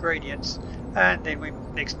as the ingredients. And then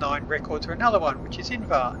next 9 records are another one, which is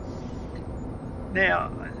Invar.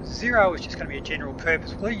 Now, 0 is just going to be a general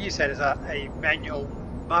purpose. We'll use that as a manual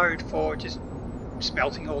mode for just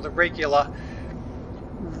smelting all the regular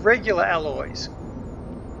alloys.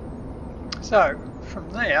 So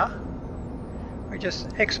from there, we just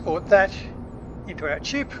export that into our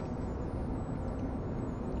chip,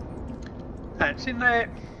 and it's in there.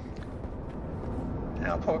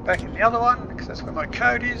 Now I'll pop it back in the other one because that's where my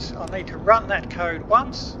code is. I'll need to run that code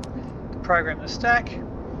once to program the stack.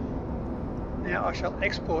 Now I shall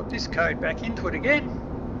export this code back into it again.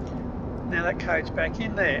 Now that code's back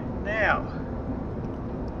in there. Now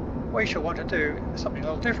we shall want to do something a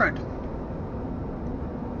little different.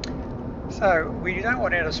 So we don't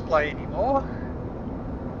want our display anymore.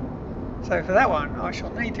 So for that one I shall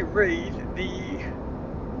need to read the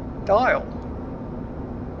dial.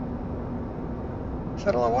 Is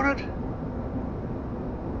that all I wanted?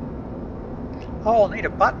 Oh, I'll need a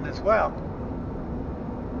button as well.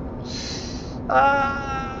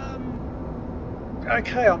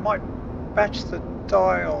 Okay, I might batch the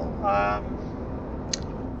dial.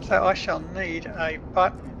 So I shall need a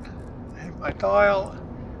button. I have my dial.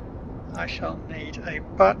 I shall need a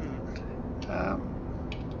button.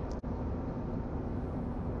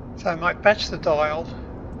 So I might batch the dial,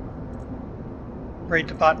 read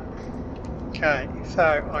the button. Okay, so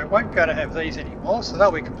I won't be able to have these anymore, so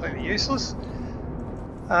they'll be completely useless.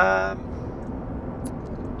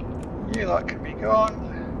 You lot can be gone,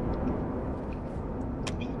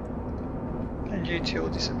 and you two will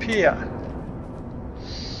disappear.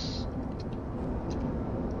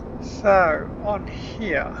 So on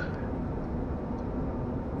here,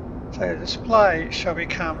 so the display shall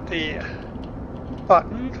become the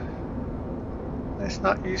button. Let's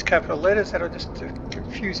not use capital letters, that'll just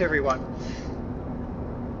confuse everyone.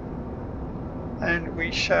 And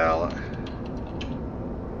we shall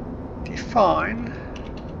define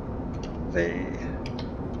the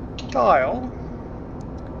dial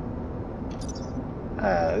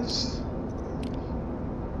as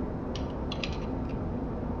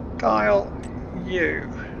dial U.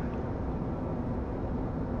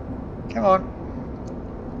 Come on.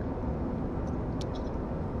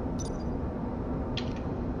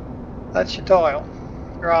 That's your dial.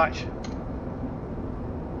 Right.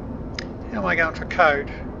 How am I going for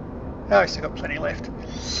code? Oh, I've still got plenty left.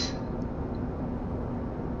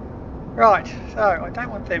 Right, so I don't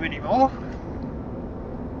want them anymore.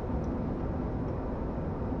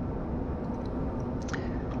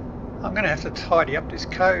 I'm going to have to tidy up this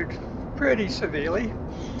code pretty severely.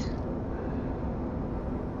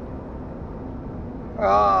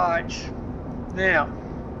 Right, now,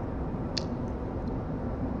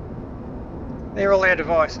 they're all our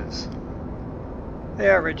devices.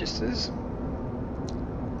 They're our registers.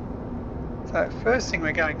 So first thing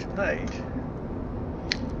we're going to need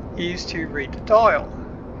is to read the dial.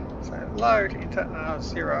 So load into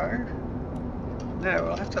R0. Now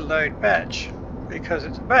we'll have to load batch because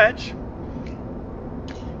it's a batch.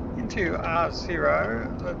 Into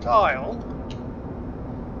R0, the dial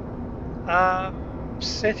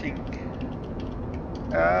setting.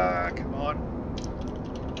 Come on.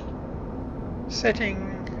 Setting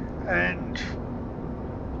and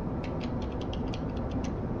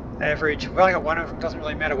average. We've only got one of them, doesn't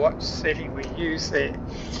really matter what setting we use there.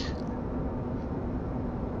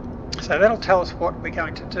 So that'll tell us what we're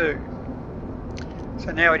going to do.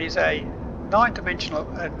 So now it is a 9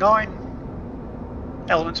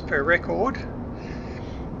 elements per record.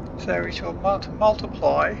 So we shall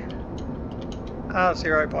multiply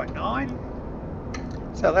R0 by 9.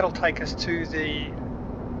 So that'll take us to the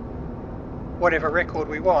whatever record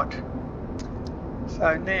we want.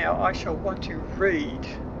 So now I shall want to read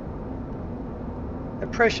the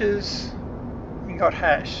pressures in got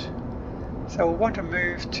hash. So we'll want to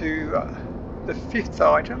move to the 5th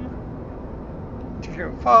item,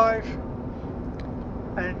 205,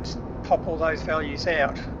 and pop all those values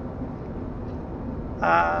out.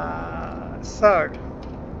 So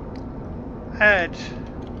add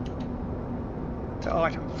to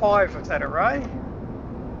item 5 of that array,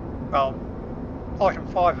 well, item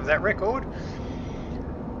 5 of that record,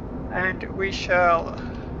 and we shall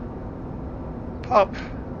pop,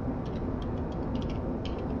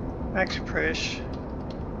 max press,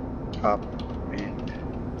 pop,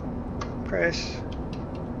 in, press,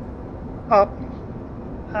 pop,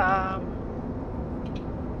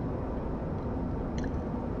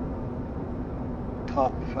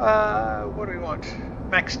 top, what do we want?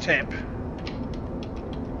 Max temp.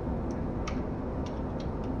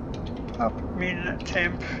 Pop, min,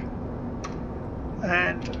 temp,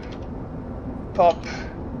 and pop,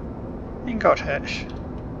 ingot hash.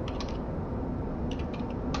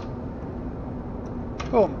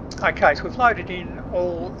 Boom. Okay, so we've loaded in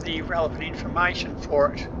all the relevant information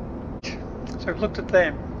for it. So we've looked at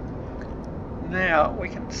them. Now we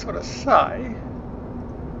can sort of say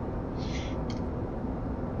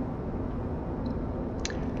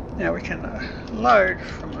now we can load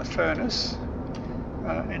from the furnace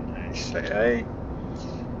NACA,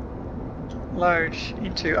 load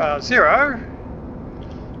into R0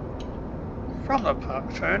 from the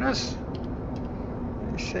furnace,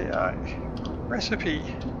 NACA recipe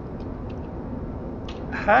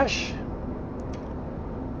hash,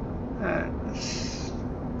 and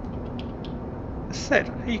set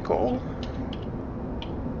equal,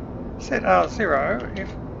 set R0 if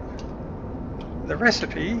the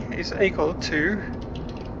recipe is equal to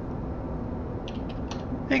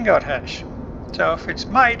ingot hash. So if it's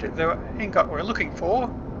made the ingot we're looking for,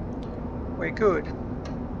 we're good.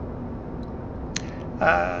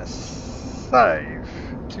 Save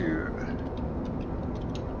to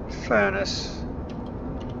furnace,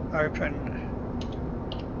 open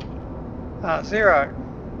R0.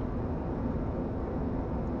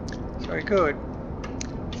 So we're good.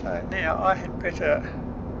 So now I had better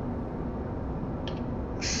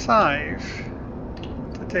save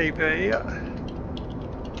the DB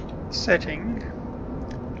setting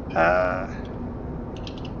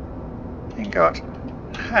ingot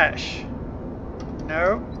hash.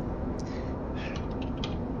 No.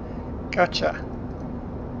 Gotcha.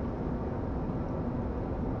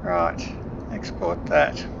 Right, export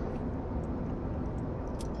that.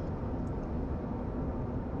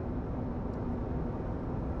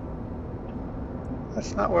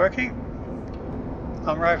 That's not working.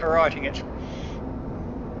 I'm overwriting it.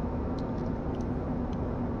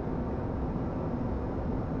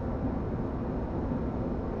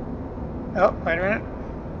 Oh, wait a minute.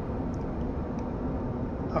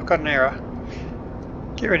 I've got an error.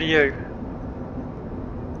 Get rid of you.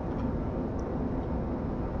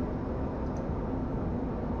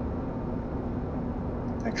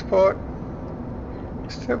 Export.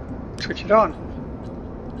 Still switch it on.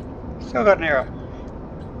 Still got an error.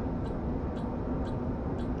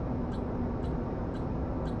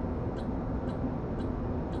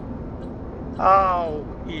 Oh,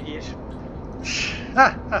 idiot.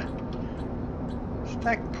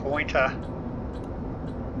 Stack pointer.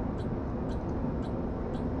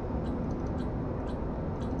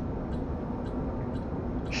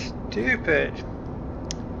 Stupid.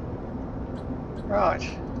 Right.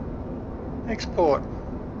 Export.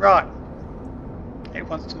 Right. It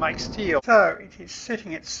wants to make steel. So it is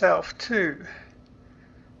setting itself to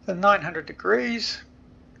the 900 degrees.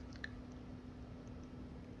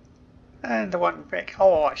 And the one back.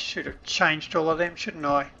 Oh, I should have changed all of them, shouldn't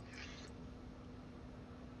I?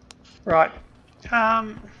 Right.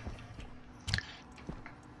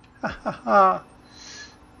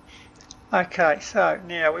 Okay, so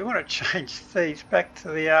now we want to change these back to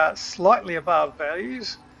the slightly above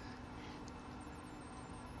values.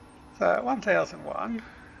 So 1001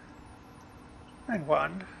 and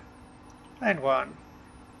 1 and 1,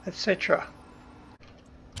 etc.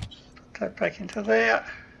 Put that back into there.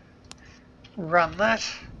 Run that.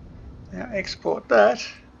 Now export that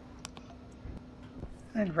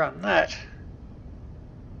and run that.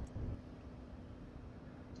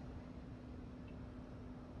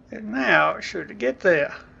 It now should get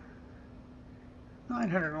there.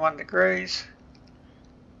 901 degrees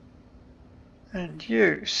and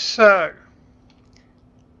use. So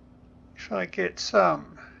if I get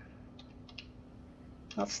some,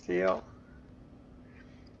 not steel,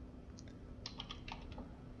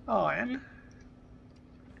 iron,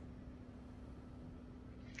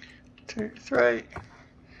 2, 3,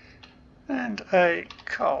 and a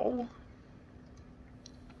coal.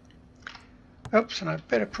 Oops, and I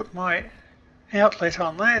better put my outlet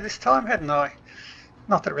on there this time, hadn't I?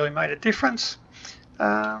 Not that it really made a difference.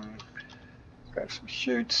 Grab some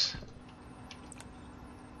chutes.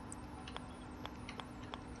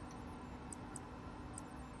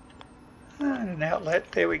 And an outlet,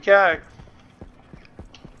 there we go.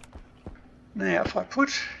 Now if I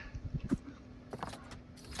put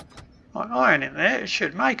my iron in there. It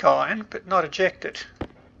should make iron, but not eject it.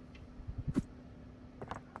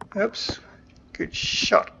 Oops, good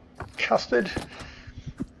shot, Custard.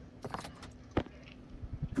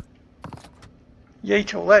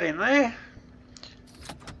 Yeet all that in there.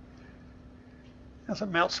 As it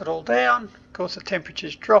melts it all down, of course the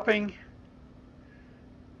temperature's dropping.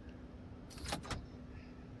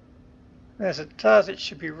 As it does, it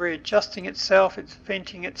should be readjusting itself, it's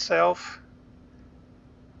venting itself.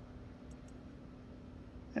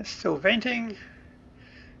 It's still venting.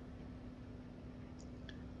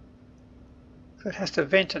 So it has to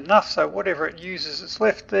vent enough so whatever it uses is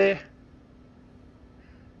left there.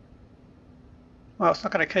 Well, it's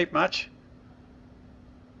not going to keep much.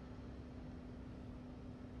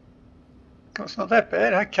 It's not that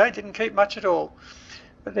bad. Okay, didn't keep much at all.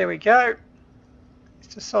 But there we go.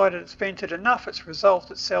 It's decided it's vented enough. It's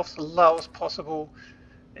resolved itself to the lowest possible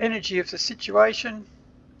energy of the situation.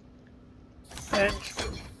 And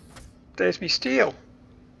there's my steel.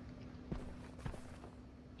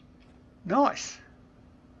 Nice.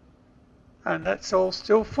 And that's all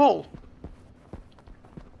still full.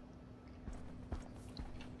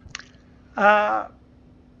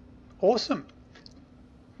 Awesome.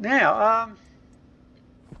 Now,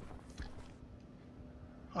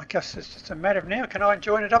 I guess it's just a matter of now, can I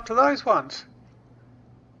join it up to those ones?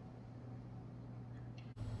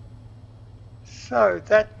 So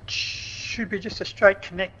that should be just a straight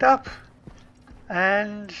connect up,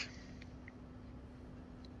 and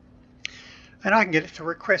I can get it to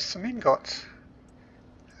request some ingots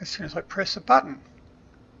as soon as I press a button.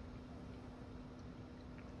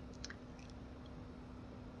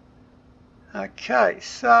 Okay,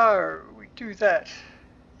 so we do that.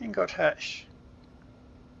 Ingot hash.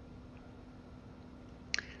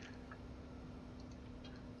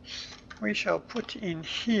 We shall put in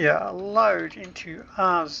here a load into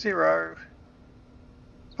R0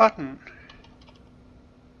 button.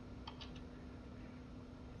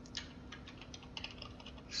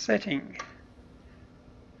 Setting.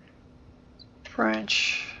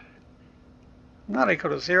 Branch not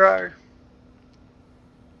equal to 0.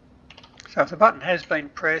 So if the button has been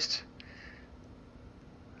pressed,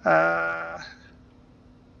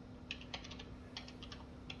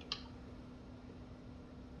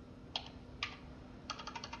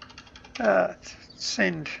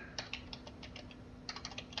 send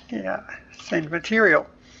material.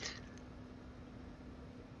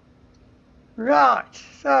 Right,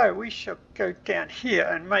 so we shall go down here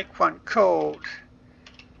and make one called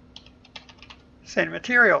send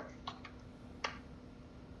material.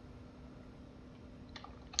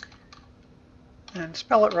 And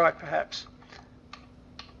spell it right perhaps.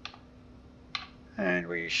 And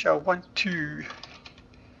we shall want to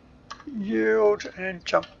yield and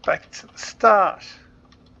jump back to the start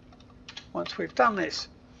once we've done this.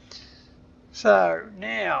 So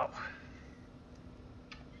now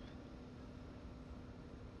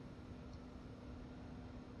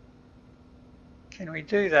can we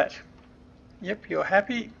do that? Yep, you're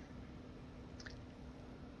happy.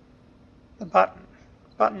 The button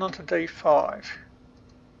onto D5.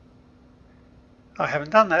 I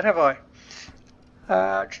haven't done that, have I?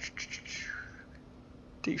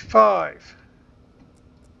 D5.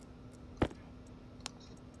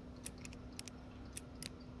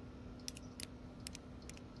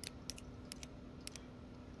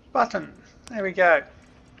 Button. There we go.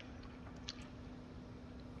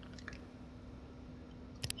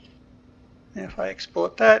 Now if I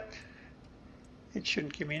export that, it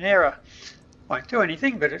shouldn't give me an error. Won't do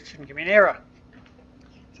anything, but it shouldn't give me an error.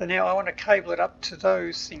 So now I want to cable it up to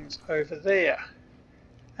those things over there,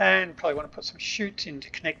 and probably want to put some chutes in to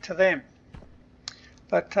connect to them.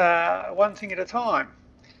 But one thing at a time.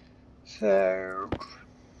 So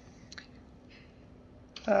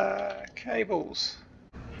cables.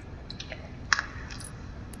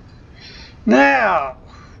 Now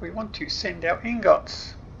we want to send our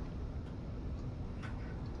ingots.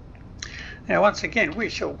 Now once again we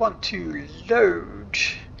shall want to load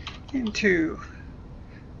into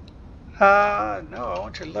no, I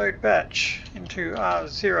want to load batch into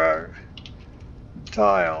R0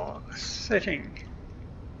 dial setting.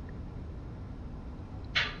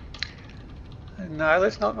 No,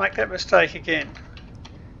 let's not make that mistake again.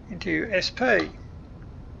 Into SP.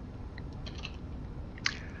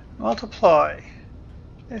 Multiply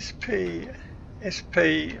SP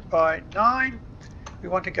by 9. We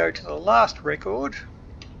want to go to the last record,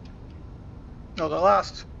 or the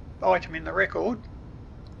last item in the record.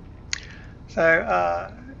 So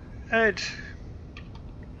add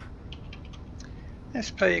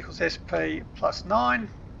SP equals SP plus 9.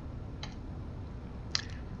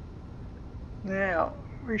 Now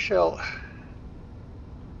we shall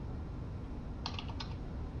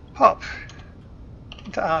pop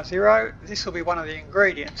into R0. This will be one of the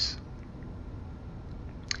ingredients.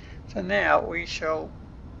 So now we shall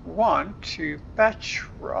want to batch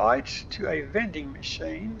write to a vending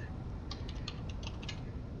machine.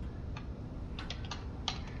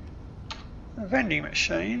 A vending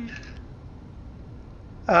machine.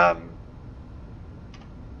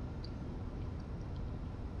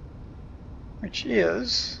 Which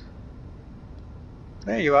is,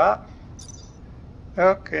 there you are.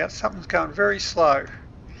 Okay, something's going very slow.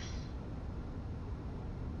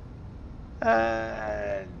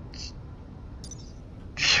 And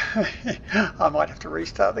I might have to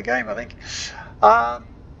restart the game, I think. I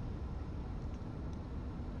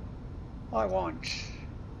want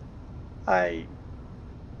a,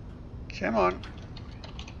 come on,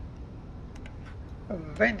 a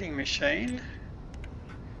vending machine,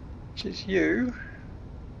 which is you.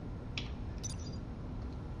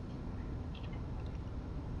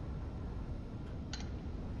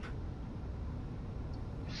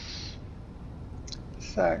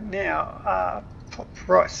 So now,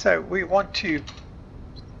 right, so we want to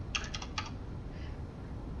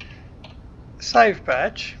save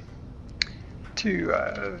batch to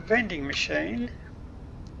a vending machine.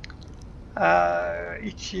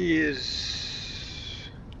 It is,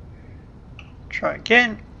 try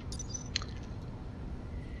again,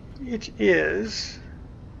 it is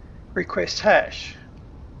request hash.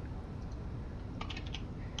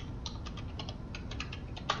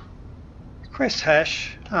 Request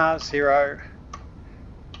hash R0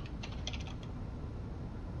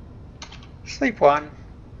 sleep 1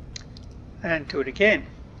 and do it again.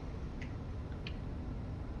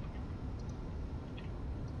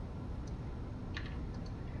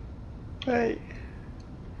 Okay.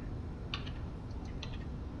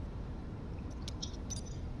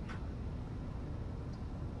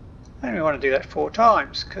 And we want to do that 4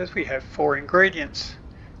 times because we have 4 ingredients.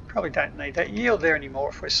 Probably don't need that yield there anymore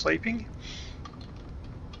if we're sleeping.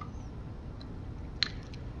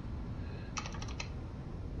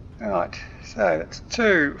 Right, so that's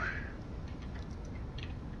 2.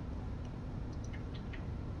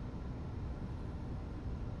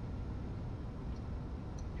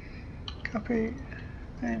 Copy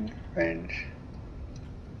and rend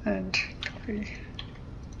and copy.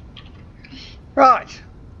 Right.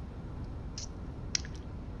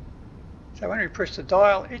 So when we push the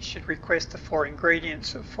dial, it should request the 4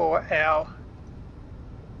 ingredients for our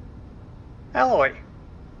alloy.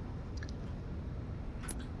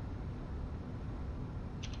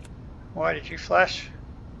 Why did you flash?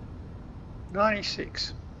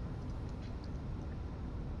 96.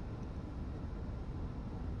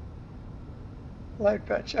 Load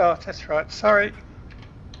batch. Oh, that's right. Sorry.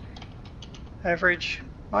 Average.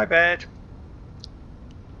 My bad.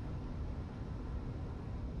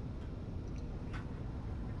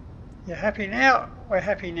 You happy now? We're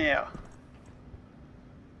happy now.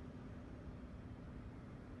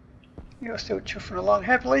 You're still chuffing along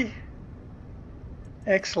happily.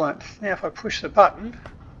 Excellent. Now if I push the button,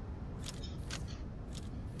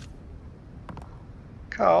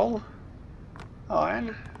 coal,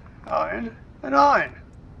 iron, iron, and iron.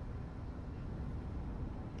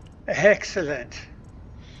 Excellent.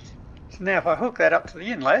 So now if I hook that up to the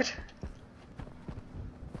inlet,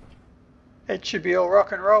 it should be all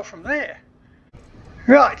rock and roll from there.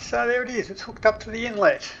 Right, so there it is. It's hooked up to the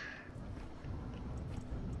inlet.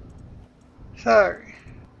 So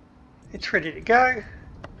it's ready to go.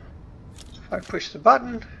 If I push the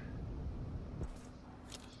button,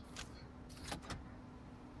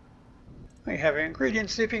 we have our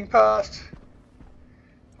ingredients zipping past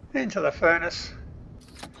into the furnace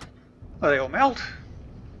where they all melt.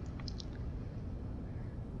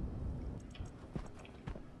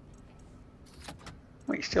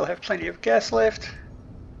 We still have plenty of gas left.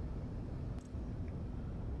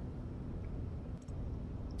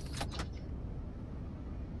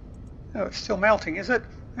 Oh, it's still melting, is it?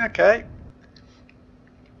 Okay.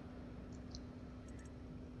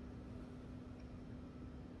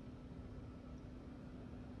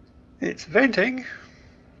 It's venting.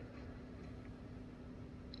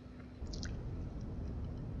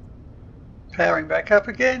 Powering back up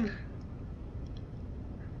again.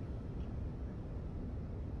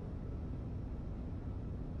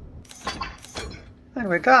 And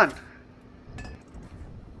we're done.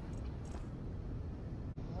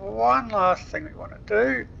 One last thing we want to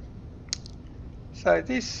do. So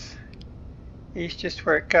this is just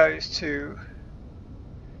where it goes to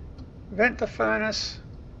vent the furnace.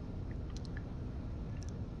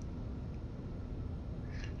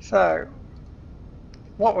 So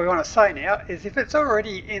what we want to say now is if it's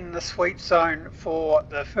already in the sweet zone for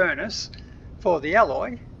the furnace, for the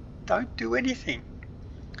alloy, don't do anything.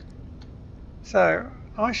 So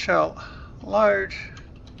I shall load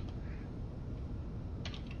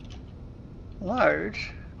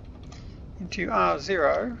into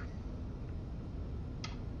R0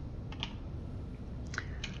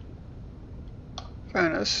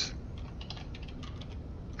 furnace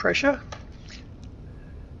pressure.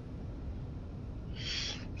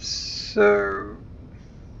 So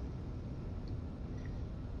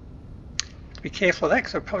be careful of that,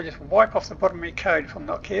 because I'll probably just wipe off the bottom of my code if I'm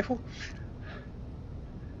not careful.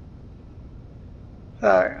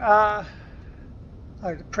 So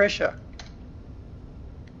the pressure.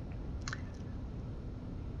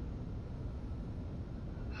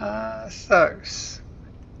 So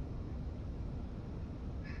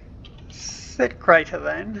set greater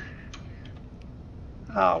than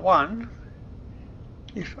R1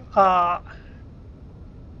 if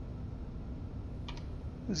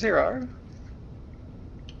R0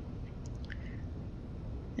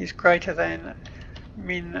 is greater than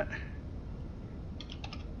min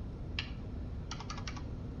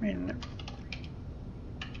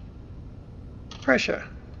pressure.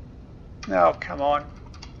 Oh, come on.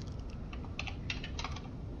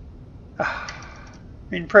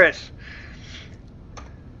 Min press.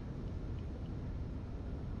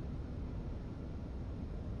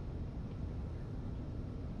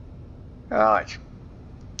 Right.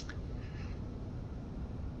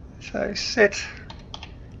 So set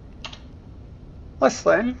less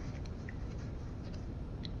than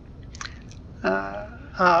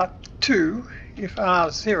R2 if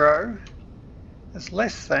R0 is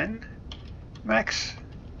less than max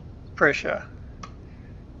pressure.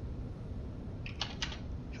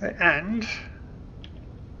 So, and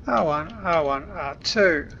R1,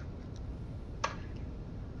 R2.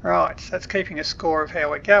 Right, so that's keeping a score of how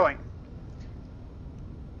we're going.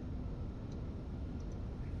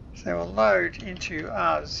 So we'll load into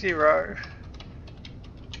R0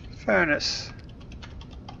 furnace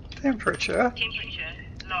temperature. Temperature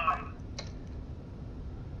low.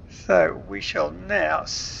 So we shall now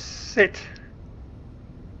set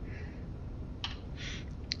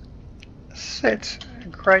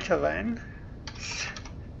greater than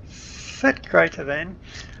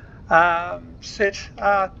set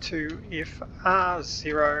R2 if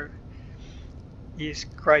R0 is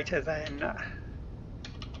greater than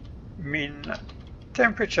min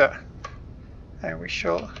temperature, and we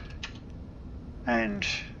shall and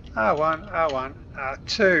R1,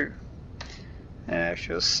 R2. Now we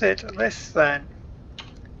shall set less than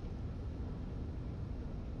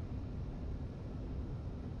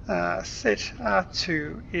set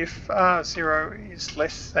R2 if R0 is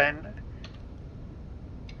less than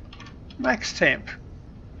max temp,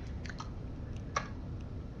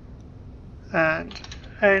 and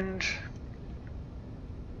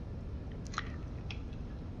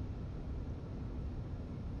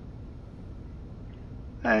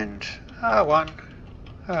R1,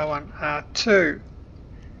 R2.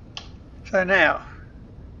 So now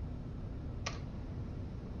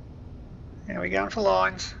we're going for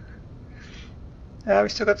lines.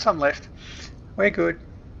 We've still got some left. We're good.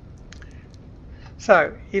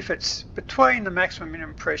 So if it's between the maximum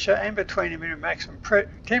minimum pressure and between the minimum maximum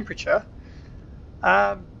temperature,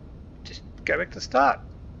 just go back to start.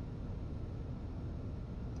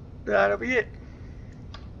 That'll be it.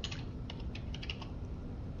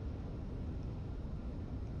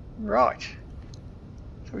 Right,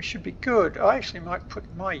 so we should be good. I actually might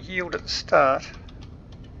put my yield at the start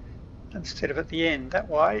instead of at the end. That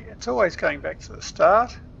way it's always going back to the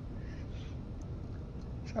start.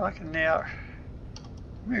 So I can now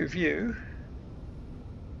move you.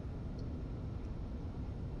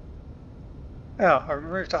 Oh, I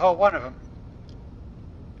removed a whole one of them.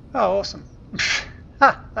 Oh, awesome.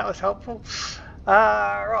 That was helpful.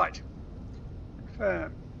 Right.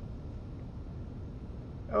 Confirm.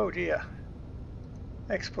 Oh dear.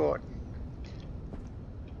 Export.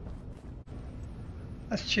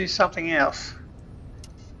 Let's choose something else.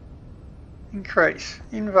 Increase.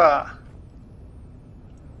 Invar.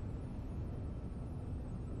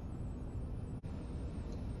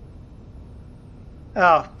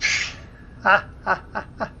 Oh.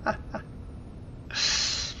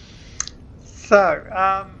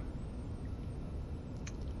 So,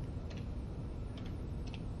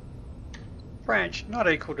 branch not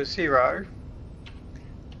equal to 0.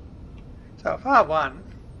 So if R1,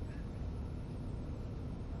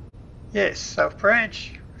 yes, so if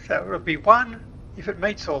branch, so it'll be 1 if it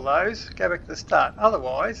meets all those, go back to the start.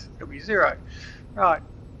 Otherwise, it'll be 0. Right,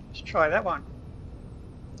 let's try that one.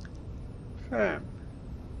 confirm,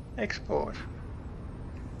 export.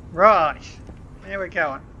 Right, there we're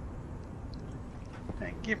going.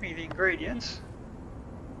 And give me the ingredients.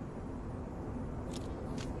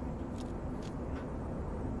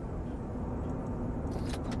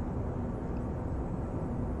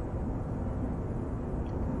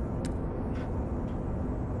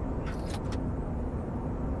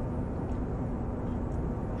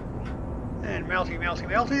 And melty, melty,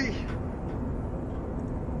 melty.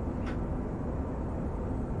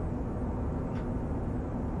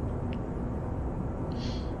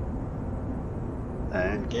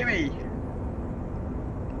 And gimme.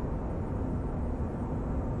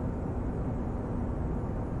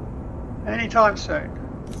 Anytime soon.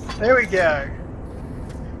 There we go.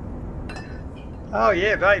 Oh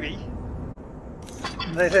yeah, baby.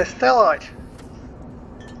 There's a stellite.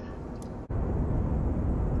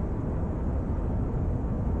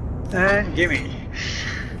 And gimme.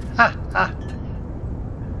 Ha ha.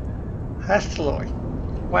 Asteroid.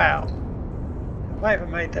 Wow. Have I ever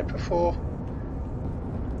made that before?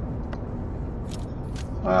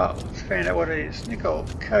 Well, let's find out what it is. Nickel,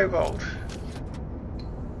 cobalt,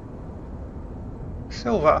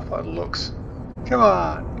 silver by the looks. Come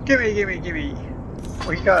on, gimme, gimme, gimme.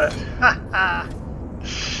 We got it. Ha ha.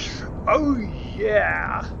 Oh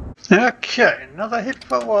yeah. Okay, another hit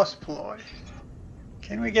for Wasploid.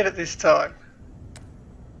 Can we get it this time?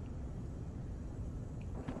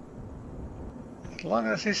 As long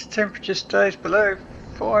as this temperature stays below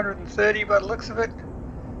 430 by the looks of it,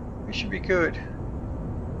 we should be good.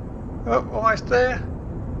 Oh, almost there.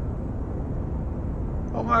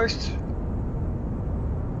 Almost.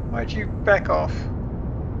 Why'd you back off?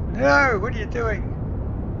 No, what are you doing?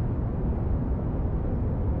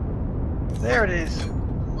 There it is.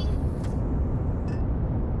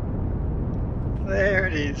 There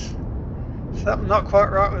it is. Something not quite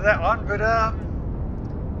right with that one, but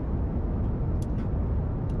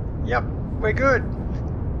yep, we're good.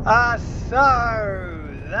 So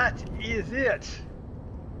that is it.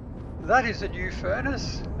 That is a new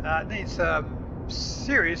furnace. It needs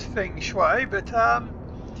serious feng shui, but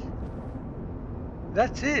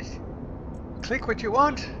that's it. Click what you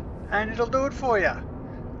want and it'll do it for you.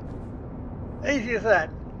 Easy as that.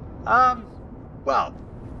 Well,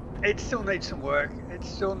 it still needs some work. It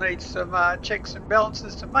still needs some checks and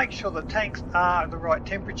balances to make sure the tanks are the right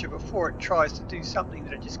temperature before it tries to do something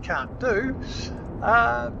that it just can't do.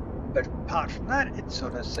 But apart from that, it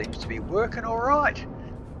sort of seems to be working all right.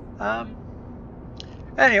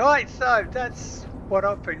 Anyway, so that's what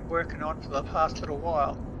I've been working on for the past little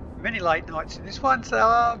while. Many late nights in this one, so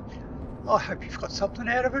I hope you've got something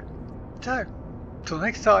out of it. So, till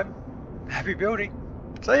next time, happy building.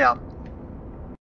 See ya.